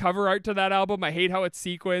hate the cover art to that album. I hate how it's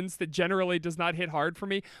sequenced. It generally does not hit hard for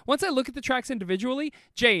me. Once I look at the tracks individually,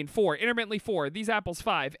 Jane, 4, Intermittently 4, These Apples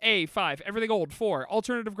 5, A 5, Everything Old 4,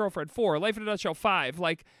 Alternative Girlfriend 4, Life in a Nutshell 5.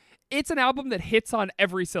 Like, it's an album that hits on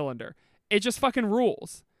every cylinder. It just fucking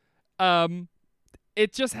rules.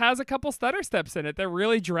 It just has a couple stutter steps in it that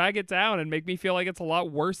really drag it down and make me feel like it's a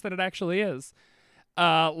lot worse than it actually is.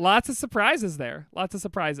 Lots of surprises there. Lots of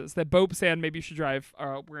surprises that Bopes and Maybe You Should Drive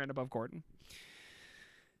were in above Gordon.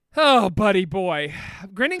 Oh, buddy boy.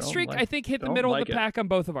 Grinning Streak, I think, hit the middle of the pack on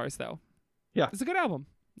both of ours, though. Yeah. It's a good album.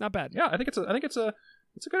 Not bad. Yeah, I think it's a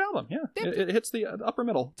good album. Yeah. It hits the upper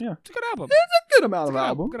middle. Yeah. It's a good album. It's a good amount of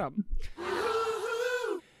album. Good album.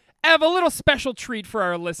 I have a little special treat for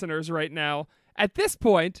our listeners right now. At this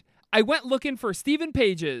point, I went looking for Stephen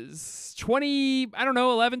Page's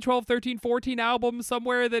 11, 12, 13, 14 albums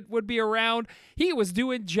somewhere that would be around. He was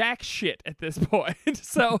doing jack shit at this point.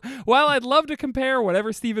 So while I'd love to compare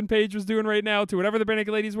whatever Stephen Page was doing right now to whatever the Bare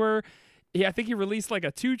Naked Ladies were, I think he released like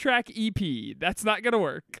a 2-track EP. That's not going to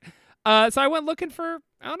work. So I went looking for,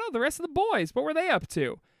 I don't know, the rest of the boys. What were they up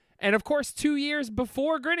to? And of course, 2 years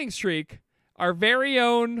before Grinning Streak, our very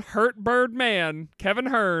own Hurt Bird man, Kevin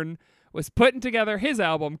Hearn, was putting together his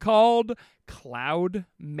album called Cloud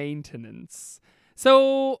Maintenance.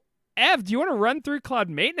 So, Ev, do you want to run through Cloud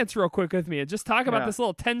Maintenance real quick with me and just talk about this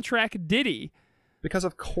little 10-track ditty? Because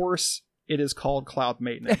of course it is called Cloud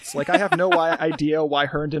Maintenance. Like, I have no idea why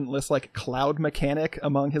Hearn didn't list like cloud mechanic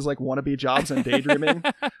among his like wannabe jobs in daydreaming.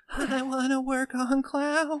 I want to work on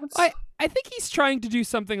clouds. I think he's trying to do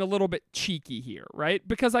something a little bit cheeky here, right?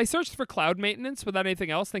 Because I searched for cloud maintenance without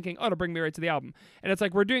anything else, thinking, oh, it'll bring me right to the album. And it's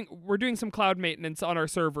like, we're doing some cloud maintenance on our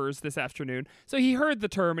servers this afternoon. So he heard the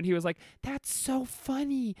term and he was like, that's so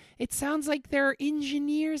funny. It sounds like there are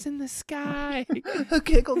engineers in the sky.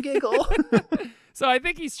 Giggle. So I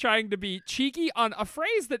think he's trying to be cheeky on a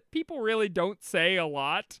phrase that people really don't say a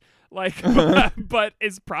lot. Like, but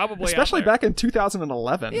is probably especially back in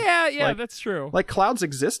 2011. Yeah, like, that's true. Like, clouds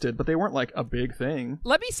existed, but they weren't like a big thing.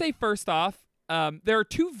 Let me say first off, there are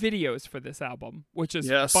 2 videos for this album, which is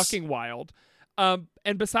fucking wild. And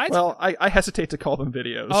besides, well, I hesitate to call them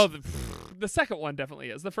videos. Oh, the second one definitely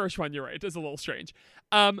is. The first one, you're right, is a little strange.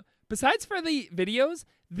 Besides for the videos,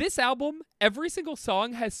 this album, every single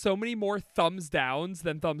song has so many more thumbs downs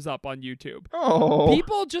than thumbs up on YouTube. Oh.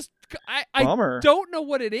 People just, I don't know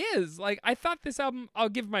what it is. Like, I thought this album, I'll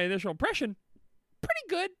give my initial impression, pretty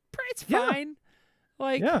good. It's fine.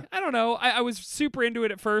 Like, I don't know. I was super into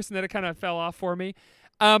it at first, and then it kind of fell off for me.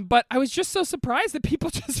 But I was just so surprised that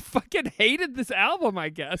people just fucking hated this album, I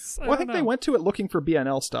guess. I think they went to it looking for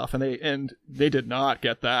BNL stuff, and they did not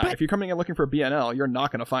get that. But if you're coming in looking for BNL, you're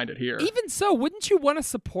not going to find it here. Even so, wouldn't you want to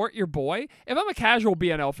support your boy? If I'm a casual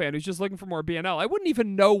BNL fan who's just looking for more BNL, I wouldn't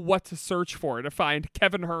even know what to search for to find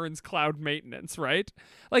Kevin Hearn's Cloud Maintenance, right?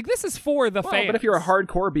 Like, this is for the fans. But if you're a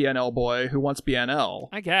hardcore BNL boy who wants BNL,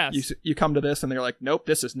 I guess you come to this and they're like, nope,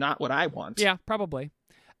 this is not what I want. Yeah, probably.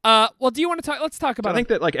 Well, do you want to talk? Let's talk about. I think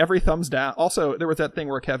that like every thumbs down. Also, there was that thing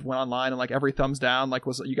where Kev went online and like every thumbs down, like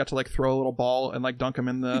was you got to like throw a little ball and like dunk him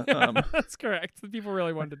in the. That's correct. People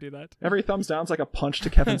really wanted to do that. Every thumbs down's like a punch to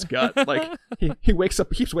Kevin's gut. Like he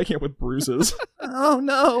keeps waking up with bruises. Oh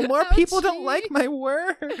no! More people don't like my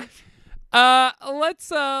work.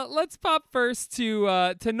 Let's pop first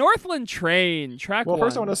to Northland Train track. Well, one.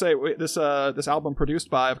 first I want to say this album produced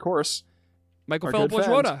by, of course, Michael Philip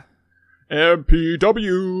Wojwoda.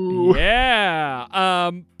 MPW.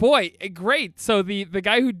 Yeah. Boy, great. So the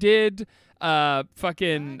guy who did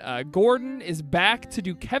Gordon is back to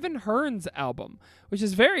do Kevin Hearn's album, which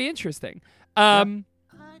is very interesting. I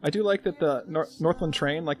do like that the Northland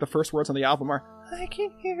Train, like the first words on the album are, I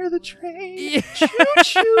can hear the train. Choo,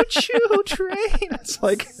 choo, choo, train. It's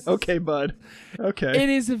like, okay, bud. Okay. It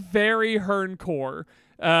is very Hearn-core.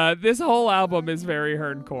 This whole album is very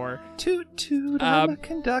Hearn-core. Toot toot, I'm a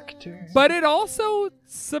conductor. But it also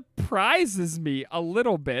surprises me a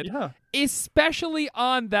little bit. Yeah. Especially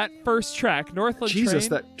on that first track, Northland Train. Jesus,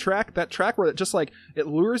 that track where it just like, it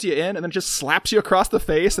lures you in and then just slaps you across the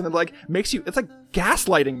face and then like makes you, it's like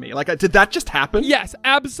gaslighting me. Like, did that just happen? Yes,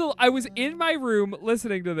 absolutely. I was in my room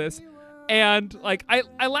listening to this. And, like,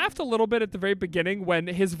 I laughed a little bit at the very beginning when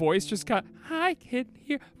his voice just got, I can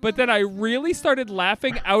hear. But then I really started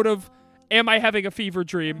laughing out of, am I having a fever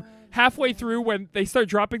dream? Halfway through when they start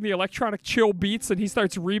dropping the electronic chill beats and he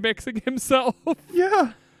starts remixing himself.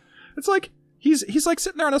 Yeah. It's like, he's like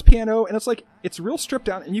sitting there on his piano and it's like, it's real stripped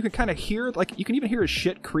down and you can kind of hear, like, you can even hear his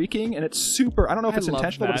shit creaking and it's super, I don't know if it's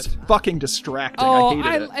intentional, but it's fucking distracting. Oh,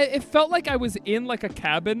 I hated it. It felt like I was in, like, a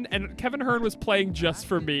cabin and Kevin Hearn was playing just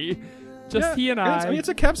for me. Just he and I. I mean, it's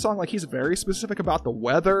a Kev song. Like, he's very specific about the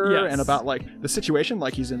weather and about, like, the situation.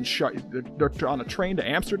 Like, he's in they're on a train to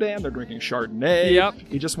Amsterdam. They're drinking Chardonnay. Yep.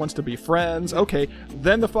 He just wants to be friends. Okay.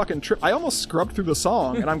 Then the fucking trip. I almost scrubbed through the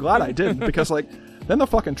song, and I'm glad I didn't because, like, then the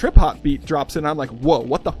fucking trip hop beat drops in. And I'm like, whoa,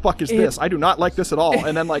 what the fuck is this? I do not like this at all.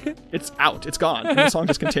 And then, like, it's out. It's gone. And the song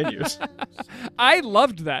just continues. I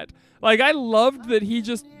loved that. Like, I loved that he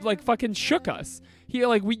just, like, fucking shook us. He,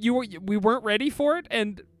 like, we weren't ready for it,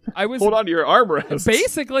 and I was hold on to your armrest.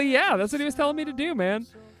 Basically, yeah, that's what he was telling me to do, man.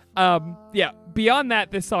 Yeah. Beyond that,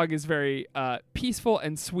 this song is very peaceful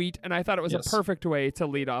and sweet, and I thought it was a perfect way to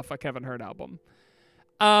lead off a Kevin Hearn album.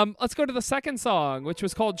 Let's go to the second song, which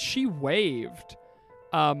was called "She Waved."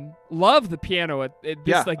 Love the piano.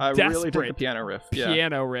 This like I desperate really dig the piano riff.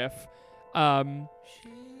 Piano riff.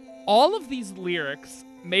 All of these lyrics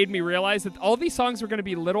made me realize that all these songs were going to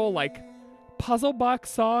be little like puzzle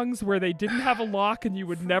box songs where they didn't have a lock and you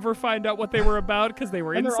would never find out what they were about because they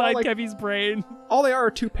were inside like, Kevy's brain. All they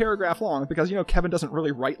are 2 paragraph long because, you know, Kevin doesn't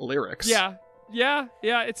really write lyrics. Yeah,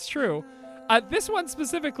 it's true. This one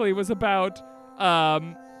specifically was about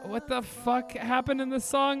what the fuck happened in this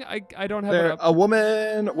song? I don't have it up. A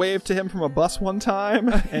woman waved to him from a bus one time,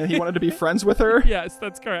 and he wanted to be friends with her. Yes,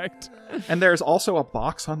 that's correct. And there's also a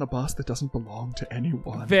box on the bus that doesn't belong to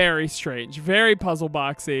anyone. Very strange. Very puzzle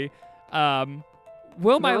boxy.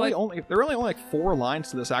 There are really only like 4 lines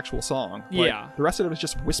to this actual song. Like, yeah. The rest of it is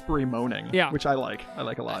just whispery moaning. Yeah. Which I like. I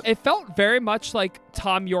like a lot. It felt very much like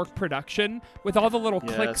Tom York production with all the little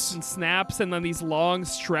Yes. clicks and snaps and then these long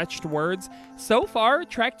stretched words. So far,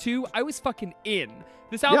 track 2, I was fucking in.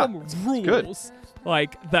 This album rules. Good.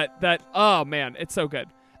 Like that. Oh man, it's so good.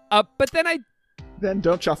 But then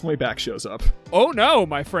Don't Shuffle Me Back shows up. oh no,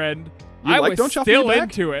 my friend, You I like was Don't Shuffle Me still Back?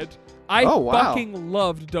 into it. I Oh, wow. fucking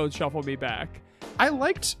loved Don't Shuffle Me Back. I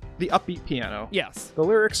liked the upbeat piano. Yes. The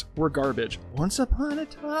lyrics were garbage. Once upon a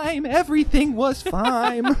time, everything was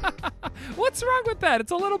fine. What's wrong with that?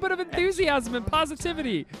 It's a little bit of enthusiasm and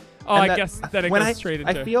positivity. Oh, And I that- guess then it when goes straight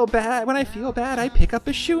into. I feel bad. When I feel bad, I pick up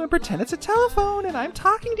a shoe and pretend it's a telephone, and I'm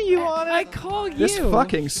talking to you on it. I call you. This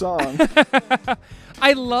fucking song.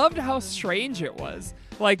 I loved how strange it was.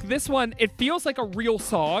 Like this one, it feels like a real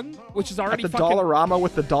song, which is At already the fucking. Dollarama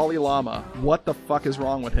with the Dalai Lama. What the fuck is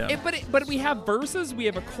wrong with him? But we have verses, we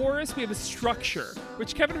have a chorus, we have a structure,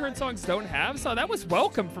 which Kevin Hearn songs don't have. So that was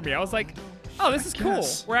welcome for me. I was like, oh, this is cool.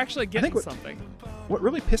 guess. We're actually getting what- something. What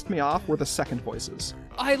really pissed me off were the second voices.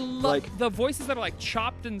 I love like- the voices that are like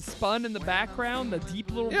chopped and spun in the background, the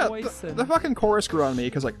deep little Yeah, voice. the fucking chorus grew on me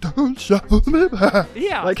because like, don't shuffle me back.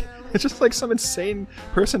 Yeah. Like, it's just like some insane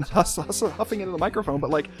person huffing into the microphone.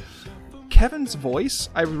 But like, Kevin's voice,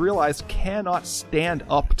 I realized, cannot stand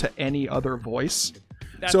up to any other voice.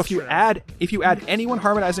 That's So if you true. add anyone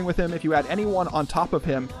harmonizing with him, if you add anyone on top of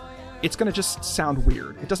him, it's gonna just sound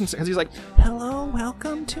weird. It doesn't, because he's like, hello,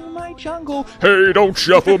 welcome to my jungle. Hey, don't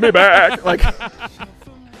shuffle me back. Like,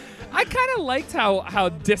 I kind of liked how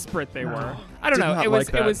disparate they were. I don't did know. not It was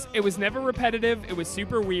like that. it was never repetitive. It was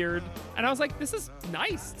super weird, and I was like, this is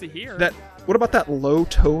nice to hear. what about that low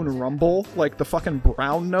tone rumble? Like the fucking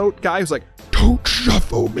brown note guy who's like, don't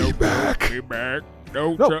shuffle me back.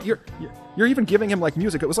 No, you're even giving him like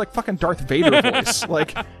music. It was like fucking Darth Vader voice.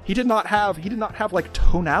 Like he did not have like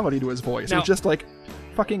tonality to his voice. It Now- was just like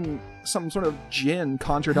fucking some sort of djinn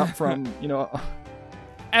conjured up from,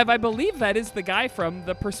 And I believe that is the guy from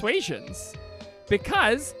The Persuasions,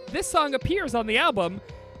 because this song appears on the album,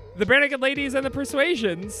 The Bare Naked Ladies and the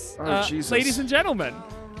Persuasions, Oh, Jesus. ladies and gentlemen.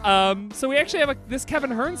 So we actually have this Kevin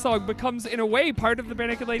Hearn song becomes in a way part of the Bare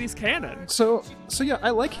Naked Ladies canon. So yeah, I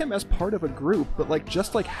like him as part of a group, but like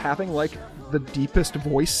just like having like the deepest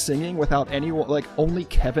voice singing without anyone, like only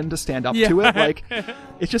Kevin to stand up to it, like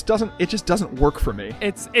it just doesn't work for me.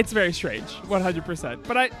 It's very strange, 100%.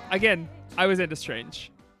 But I was into strange.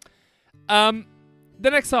 The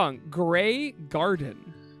next song, Grey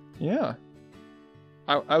Garden. Yeah.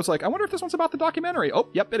 I was like, I wonder if this one's about the documentary. Oh,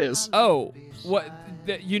 yep, it is. Oh, what?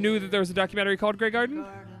 You knew that there was a documentary called Grey Garden?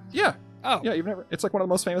 Yeah. Oh. Yeah, you've never. It's like one of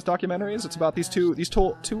the most famous documentaries. It's about these two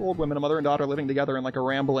old women, a mother and daughter, living together in like a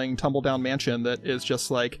rambling, tumble-down mansion that is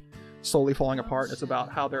just like slowly falling apart. It's about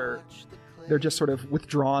how they're just sort of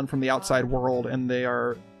withdrawn from the outside world, and they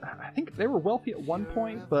are. I think they were wealthy at one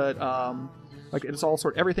point, but like it's all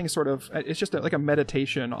everything's sort of. It's just like a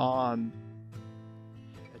meditation on.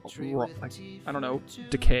 Like, I don't know,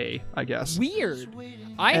 decay, I guess. Weird.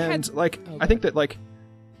 I think that like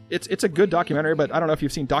it's a good documentary, but I don't know if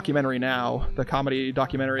you've seen Documentary Now, the comedy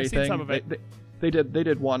documentary I've seen thing. some of it. They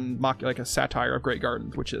did one like a satire of Grey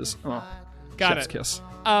Garden, which is Got chef's it. kiss.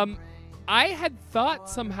 I had thought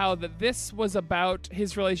somehow that this was about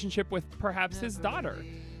his relationship with perhaps his daughter.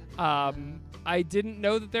 I didn't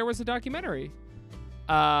know that there was a documentary.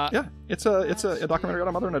 Yeah, it's a documentary about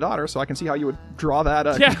a mother and a daughter, so I can see how you would draw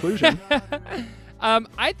that conclusion.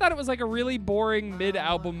 I thought it was like a really boring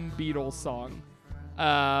mid-album Beatles song.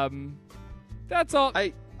 That's all.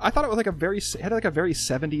 I thought it was like it had like a very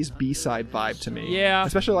 70s B-side vibe to me. Yeah.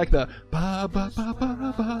 Especially like the ba ba ba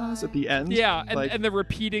ba ba's at the end. Yeah, like, and the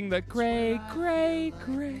repeating the gray, gray,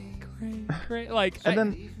 gray, gray, gray. Like, and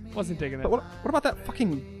then wasn't digging it. But what about that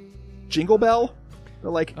fucking jingle bell that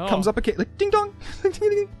like comes up like ding dong, ding ding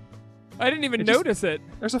ding. I didn't even notice it.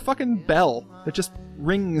 There's a fucking bell that just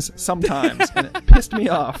rings sometimes, and it pissed me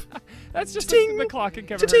off. That's just Ting! the clock in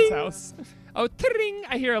Kevin Ting! Hearn's house. Oh, ting!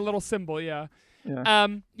 I hear a little cymbal. Yeah. Yeah.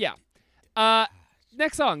 Yeah.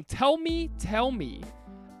 Next song, Tell Me, Tell Me.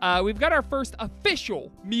 We've got our first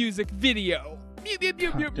official music video.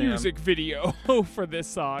 Music video for this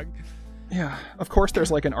song. Yeah. Of course,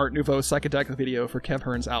 there's like an Art Nouveau psychedelic video for Kev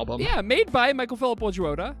Hearn's album. Yeah, made by Michael Philip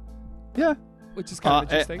Wojuoda. Yeah. which is kind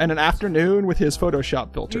of interesting. And an afternoon with his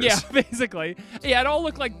Photoshop filters. Yeah, basically. Yeah, it all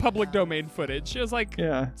looked like public domain footage. It was like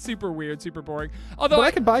super weird, super boring. Although but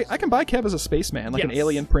I can buy Kev as a spaceman, like an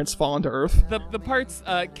alien prince fallen to Earth. The parts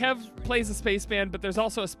Kev plays a spaceman, but there's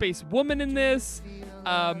also a space woman in this.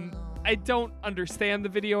 I don't understand the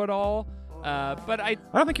video at all. But I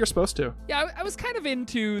don't think you're supposed to. Yeah, I was kind of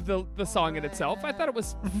into the song in itself. I thought it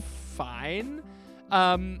was fine.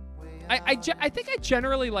 I think I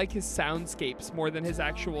generally like his soundscapes more than his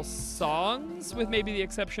actual songs, with maybe the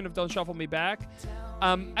exception of Don't Shuffle Me Back.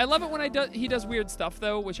 I love it when he does weird stuff,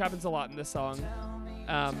 though, which happens a lot in this song.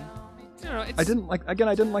 I don't know, I didn't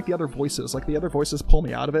like the other voices. Like, the other voices pull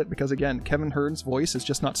me out of it because, again, Kevin Hearn's voice is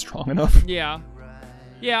just not strong enough.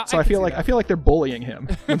 Yeah, so I feel like they're bullying him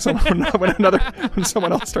when someone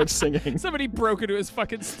else starts singing. Somebody broke into his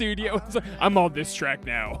fucking studio and was like, "I'm on this track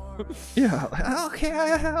now." Yeah.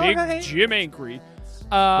 Okay. Big Jim Ankry.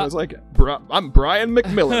 I was like, I'm Brian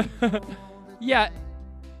McMillan. Yeah.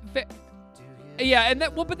 And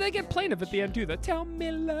but they get plaintive at the end too. The "Tell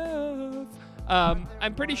Me Love."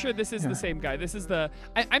 I'm pretty sure this is the same guy. This is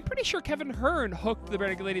I'm pretty sure Kevin Hearn hooked the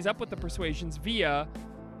Renegade Ladies up with the Persuasions via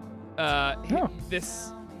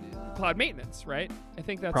this Cloud Maintenance, right? I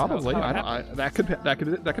think that's probably. That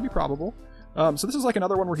could be probable. So this is like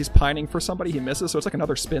another one where he's pining for somebody he misses. So it's like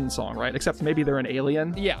another spin song, right? Except maybe they're an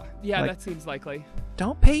alien. Yeah, like, that seems likely.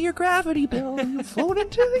 Don't pay your gravity bill and float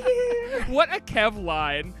into the air. What a Kev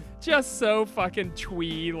line! Just so fucking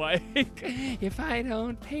twee, like, if I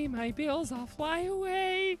don't pay my bills, I'll fly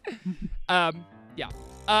away. Yeah.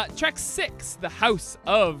 Track 6, The House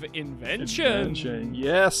of Invention.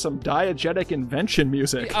 Yes, some diegetic invention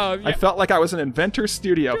music. Yeah. I felt like I was in Inventor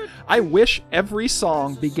Studio. I wish every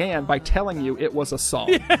song began by telling you it was a song.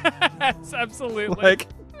 Yes, absolutely. Like,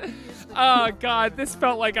 oh god, this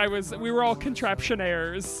felt like we were all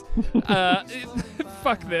contraptionaires.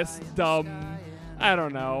 Fuck this, dumb. I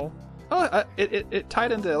don't know. Oh, it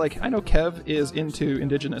tied into, like, I know Kev is into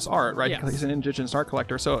indigenous art, right? Yes. Because he's an indigenous art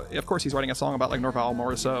collector. So, of course, he's writing a song about, like, Norval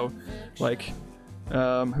Morrisseau, like,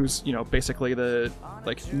 who's, basically the,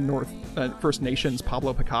 like, First Nations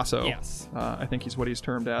Pablo Picasso. Yes. I think he's what he's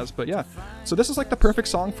termed as. But, yeah. So this is, like, the perfect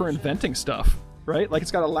song for inventing stuff, right? Like,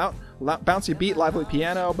 it's got a bouncy beat, lively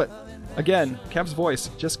piano, but... Again, Kev's voice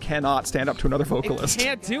just cannot stand up to another vocalist. It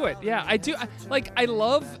can't do it. Yeah, I do. I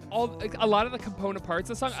love a lot of the component parts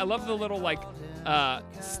of the song. I love the little, like,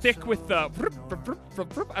 stick with the...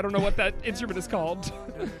 I don't know what that instrument is called.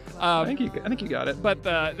 I think you got it. But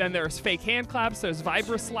then there's fake hand claps. There's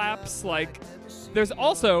vibra slaps. Like, there's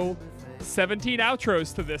also 17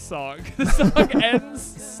 outros to this song. The song ends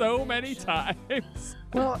so many times.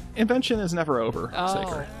 Well, invention is never over,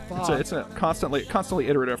 Saker. It's a constantly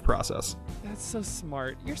iterative process. That's so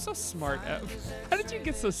smart. You're so smart, Ev. How did you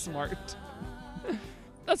get so smart?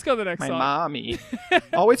 Let's go to the next song. My mommy.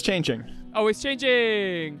 Always changing. Always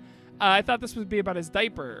changing. I thought this would be about his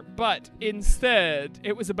diaper, but instead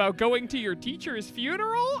it was about going to your teacher's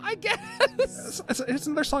funeral, I guess.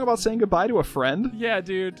 Isn't there a song about saying goodbye to a friend? Yeah,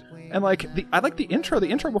 dude. And like I like the intro. The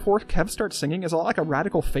intro before Kev starts singing is a lot like a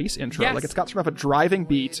Radical Face intro. Yes. Like it's got sort of a driving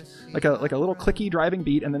beat, like a little clicky driving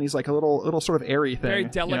beat, and then he's like a little sort of airy thing. Very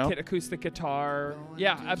delicate acoustic guitar.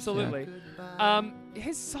 Yeah, absolutely. Yeah.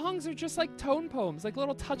 His songs are just like tone poems, like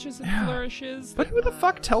little touches and flourishes. But who the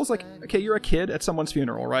fuck tells, like, okay, you're a kid at someone's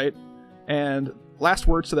funeral, right? And last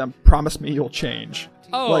words to them, promise me you'll change.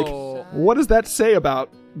 Oh. Like, what does that say about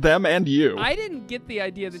them and you? I didn't get the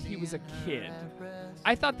idea that he was a kid.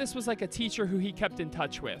 I thought this was like a teacher who he kept in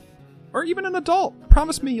touch with. Or even an adult.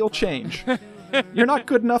 Promise me you'll change. You're not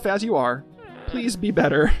good enough as you are. Please be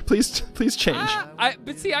better. Please change.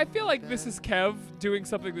 But see, I feel like this is Kev doing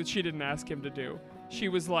something that she didn't ask him to do. She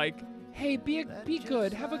was like, hey, be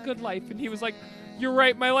good. Have a good life. And he was like, you're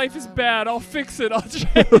right. My life is bad. I'll fix it. I'll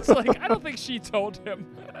change. Like, I don't think she told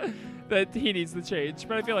him that he needs to change.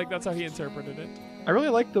 But I feel like that's how he interpreted it. I really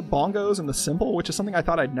like the bongos and the cymbal, which is something I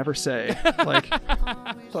thought I'd never say.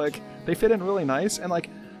 Like they fit in really nice. And like,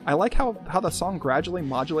 I like how the song gradually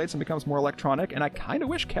modulates and becomes more electronic. And I kind of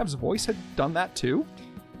wish Kev's voice had done that too.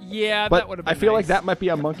 Yeah, but that would have been I feel nice. like that might be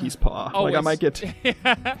a monkey's paw. Always. Like I might get...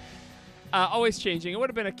 always changing. It would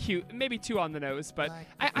have been a cute, maybe 2 on the nose, but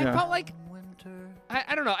I felt like,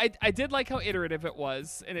 I don't know. I did like how iterative it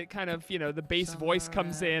was, and it kind of, the bass voice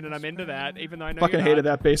comes in, and I'm into that, even though I know fucking hated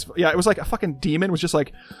that bass. Yeah, it was like a fucking demon was just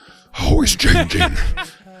like, always changing.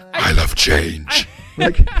 I love change.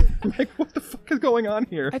 like, what the fuck is going on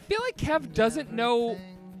here? I feel like Kev doesn't know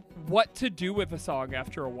what to do with a song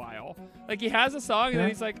after a while. Like, he has a song, and then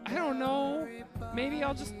he's like, I don't know. Maybe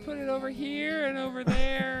I'll just put it over here and over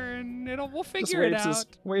there, and we'll figure it out.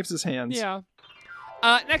 Waves his hands. Yeah.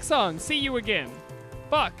 Next song, See You Again.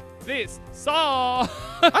 Fuck this song.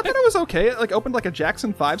 I thought it was okay. It like opened like a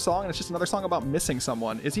Jackson 5 song, and it's just another song about missing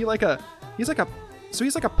someone. Is he like a? He's like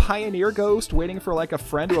a pioneer ghost waiting for like a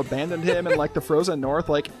friend who abandoned him in like the frozen north.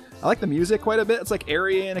 Like, I like the music quite a bit. It's like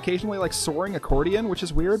airy and occasionally like soaring accordion, which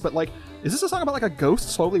is weird. But like, is this a song about like a ghost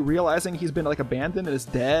slowly realizing he's been like abandoned and is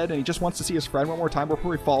dead, and he just wants to see his friend one more time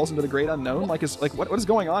before he falls into the great unknown? Like, what is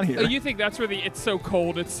going on here? Oh, you think that's where the "It's so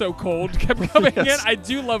cold, kept coming Yes. in? I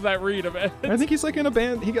do love that read of it. I think he's like in a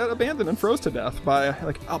band. He got abandoned and froze to death by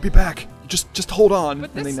like, I'll be back. Just hold on.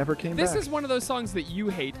 But And they never came back. This is one of those songs that you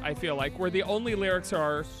hate, I feel like, where the only lyrics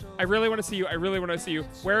are, I really want to see you, I really want to see you,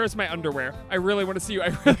 where is my underwear? I really want to see you,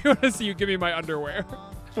 I really want to see you, give me my underwear.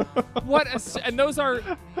 And those are,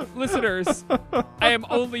 listeners, I am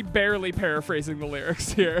only barely paraphrasing the lyrics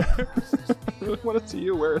here. I really want to see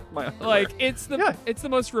you wear my underwear. Like, it's the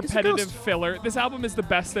most repetitive filler. This album is the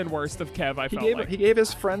best and worst of Kev, I felt like. He gave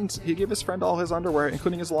his friend all his underwear,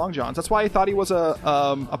 including his long johns. That's why he thought he was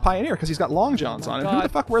a pioneer, because he's got long johns on. And who the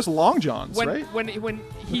fuck wears long johns, right? When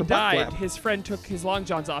he died, his friend took his long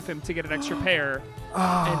johns off him to get an extra pair,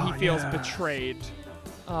 and he feels betrayed.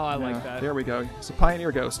 Oh, I like that. There we go. He's a pioneer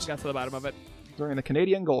ghost. Got to the bottom of it. During the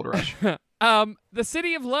Canadian Gold Rush. The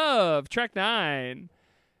City of Love, track 9.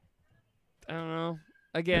 I don't know.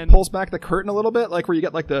 Again, it pulls back the curtain a little bit, like where you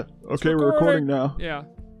get like the, okay, we're recording now. Yeah.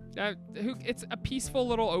 It's a peaceful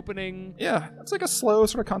little opening. Yeah, it's like a slow,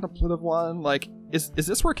 sort of contemplative one. Like, is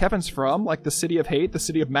this where Kevin's from? Like the city of hate, the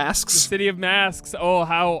city of masks? The city of masks. Oh,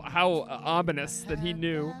 how ominous that he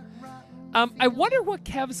knew. I wonder what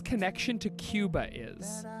Kev's connection to Cuba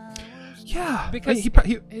is. Yeah, because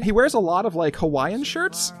he wears a lot of like Hawaiian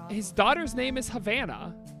shirts. His daughter's name is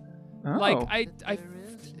Havana. Oh. Like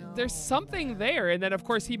there's something there, and then of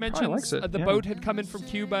course he mentions the boat had come in from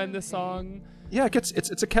Cuba in this song. Yeah, it's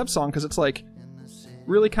a Kev song because it's like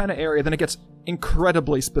really kind of airy, then it gets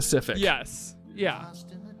incredibly specific. Yes, yeah.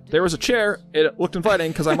 There was a chair. It looked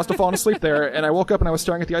inviting because I must have fallen asleep there, and I woke up and I was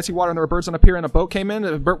staring at the icy water, and there were birds on a pier, and a boat came in.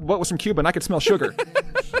 And the boat was from Cuba, and I could smell sugar.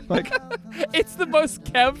 Like, it's the most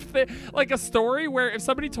Kev thing, like a story where if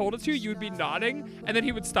somebody told it to you, you would be nodding, and then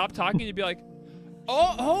he would stop talking, and you'd be like,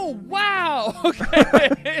 "Oh, wow,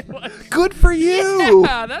 okay, like, good for you.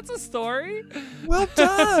 Yeah, that's a story. Well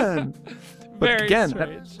done." But Very again,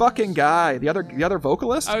 strange. that fucking guy, the other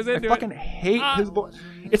vocalist, I fucking hate his voice.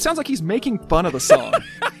 It sounds like he's making fun of the song.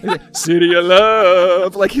 He's like, City of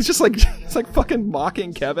Love. Like, he's just like, it's like fucking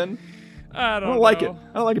mocking Kevin. I don't like it.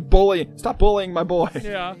 I don't like it. Bullying. Stop bullying my boy.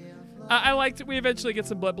 Yeah. I liked, we eventually get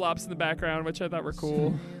some blip blops in the background, which I thought were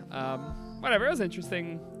cool. Whatever, it was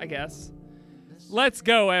interesting, I guess. Let's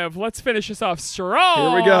go, Ev. Let's finish this off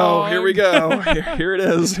strong. Here we go. Here it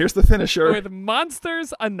is. Here's the finisher. With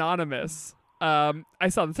Monsters Anonymous. I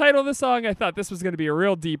saw the title of the song. I thought this was going to be a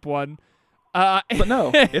real deep one. But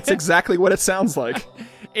no, it's exactly what it sounds like.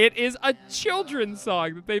 It is a children's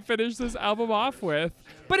song that they finished this album off with.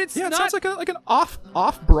 But it's not... it sounds like an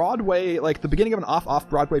off-Broadway, like the beginning of an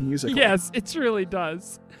off-Broadway musical. Yes, it really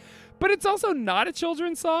does. But it's also not a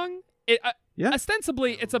children's song.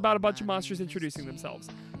 Ostensibly, it's about a bunch of monsters introducing themselves.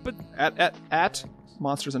 But at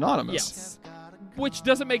Monsters Anonymous. Yes. Which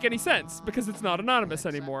doesn't make any sense because it's not anonymous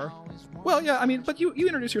anymore. Well, yeah, I mean, but you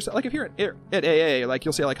introduce yourself. Like if you're at AA, like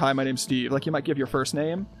you'll say like, "Hi, my name's Steve." Like you might give your first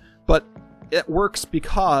name, but it works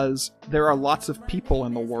because there are lots of people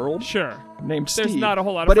in the world. Sure. Named Steve. There's not a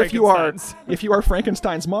whole lot of Frankensteins. But if you are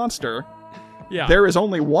Frankenstein's monster, yeah, there is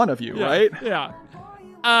only one of you, right? Yeah.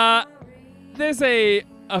 There's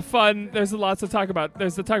there's lots to talk about.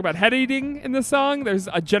 There's the talk about head eating in the song. There's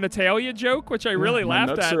a genitalia joke, which I really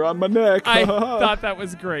laughed nuts at. Are on my neck. I thought that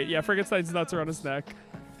was great. Yeah, Frankenstein's nuts are on his neck.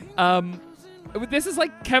 This is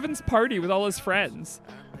like Kevin's party with all his friends.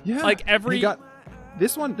 Yeah. Like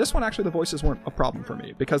this one actually the voices weren't a problem for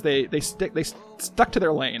me because they stuck to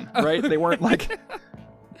their lane, right? They weren't like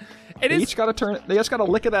they just got to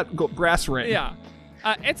lick at that brass ring. Yeah.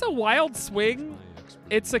 It's a wild swing.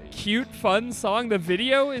 It's a cute, fun song. The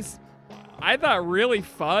video is, I thought, really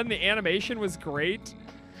fun. The animation was great.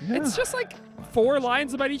 Yeah. It's just like 4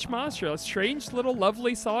 lines about each monster. A strange little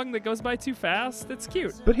lovely song that goes by too fast. It's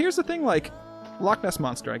cute. But here's the thing, like, Loch Ness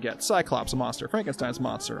Monster I get. Cyclops a monster. Frankenstein's a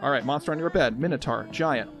monster. All right, monster on your bed. Minotaur.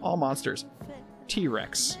 Giant. All monsters.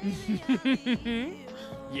 T-Rex.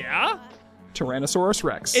 Yeah? Tyrannosaurus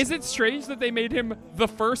Rex. Is it strange that they made him the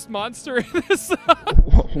first monster in this song?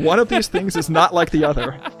 One of these things is not like the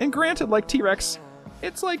other. And granted, like T-Rex,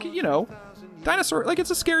 it's like, dinosaur, like it's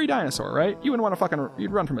a scary dinosaur, right? You wouldn't want to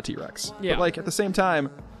you'd run from a T-Rex. Yeah. But like at the same time,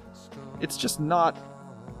 it's just not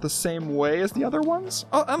the same way as the other ones.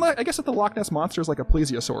 Oh, I guess if the Loch Ness Monster is like a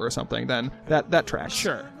plesiosaur or something, then that tracks.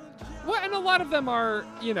 Sure. Well, and a lot of them are,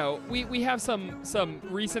 we have some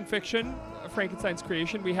recent fiction, Frankenstein's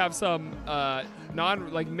creation. We have some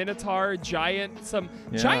Minotaur, giant.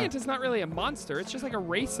 Giant is not really a monster. It's just like a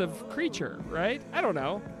race of creature, right? I don't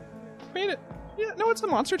know. I mean, it's a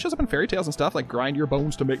monster. It shows up in fairy tales and stuff, like grind your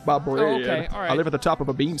bones to make my bread. Oh, okay, all right. I live at the top of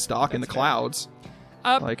a beanstalk in the clouds.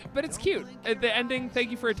 But it's cute. The ending, thank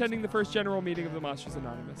you for attending the first general meeting of the Monsters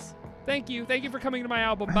Anonymous. Thank you for coming to my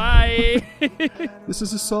album. Bye. This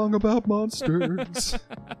is a song about monsters.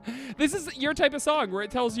 This is your type of song where it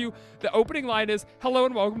tells you the opening line is, hello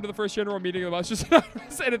and welcome to the first general meeting of the Monsters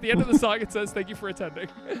Anonymous. And at the end of the song, it says, thank you for attending.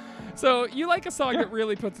 So you like a song that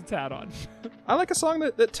really puts its hat on. I like a song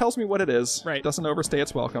that tells me what it is. Right. Doesn't overstay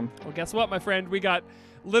its welcome. Well, guess what, my friend? We got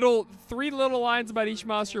 3 little lines about each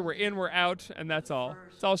monster. We're in, we're out, and that's all.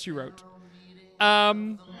 That's all she wrote.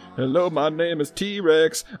 Hello, my name is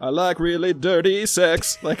T-Rex. I like really dirty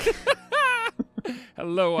sex. Like,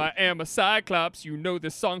 hello, I am a Cyclops. You know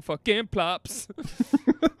this song fucking plops.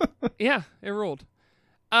 Yeah, it ruled.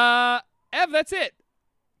 Ev, that's it.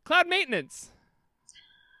 Cloud maintenance.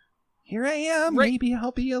 Here I am. Right. Maybe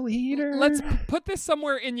I'll be a leader. Let's put this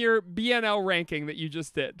somewhere in your BNL ranking that you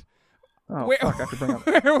just did. Oh, fuck, I have to bring up.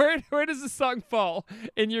 Where does this song fall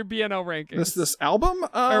in your BNL rankings? This album?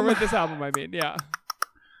 Or with this album, I mean, yeah.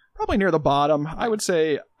 Probably near the bottom. I would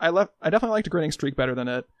say I definitely liked Grinning Streak better than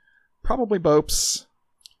it. Probably Bopes.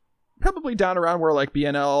 Probably down around where like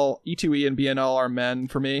BNL, E2E and BNL are men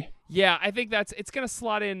for me. Yeah, I think it's going to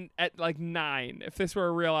slot in at like 9. If this were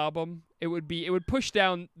a real album, it would push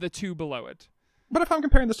down the 2 below it. But if I'm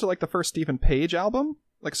comparing this to like the first Stephen Page album,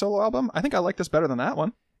 like solo album, I think I like this better than that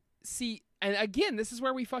one. See, and again, this is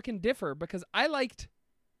where we fucking differ because I liked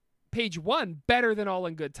Page 1 better than All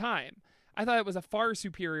in Good Time. I thought it was a far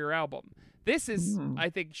superior album. This is,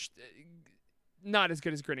 I think, not as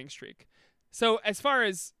good as Grinning Streak. So as far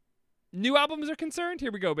as new albums are concerned,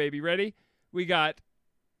 here we go, baby. Ready? We got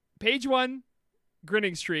Page 1,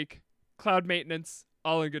 Grinning Streak, Cloud Maintenance,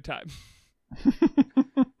 All in Good Time.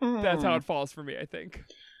 That's how it falls for me, I think.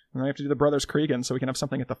 And I have to do the Brothers Cregan so we can have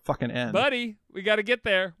something at the fucking end. Buddy, we got to get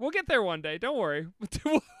there. We'll get there one day. Don't worry.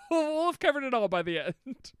 We'll have covered it all by the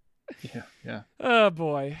end. Yeah. Oh,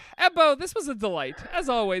 boy. Ebbo, this was a delight. As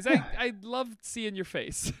always, I loved seeing your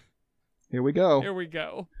face. Here we go.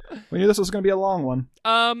 We knew this was going to be a long one.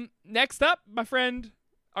 Next up, my friend,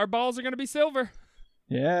 our balls are going to be silver.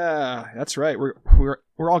 Yeah, that's right. We're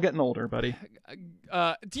all getting older, buddy.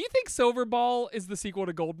 Do you think Silver Ball is the sequel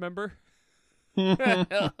to Goldmember?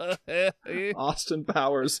 Austin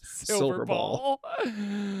Powers, Silver Ball.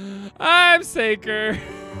 I'm Saker.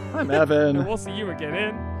 I'm Evan. And we'll see you again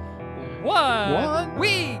in one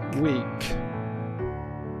week.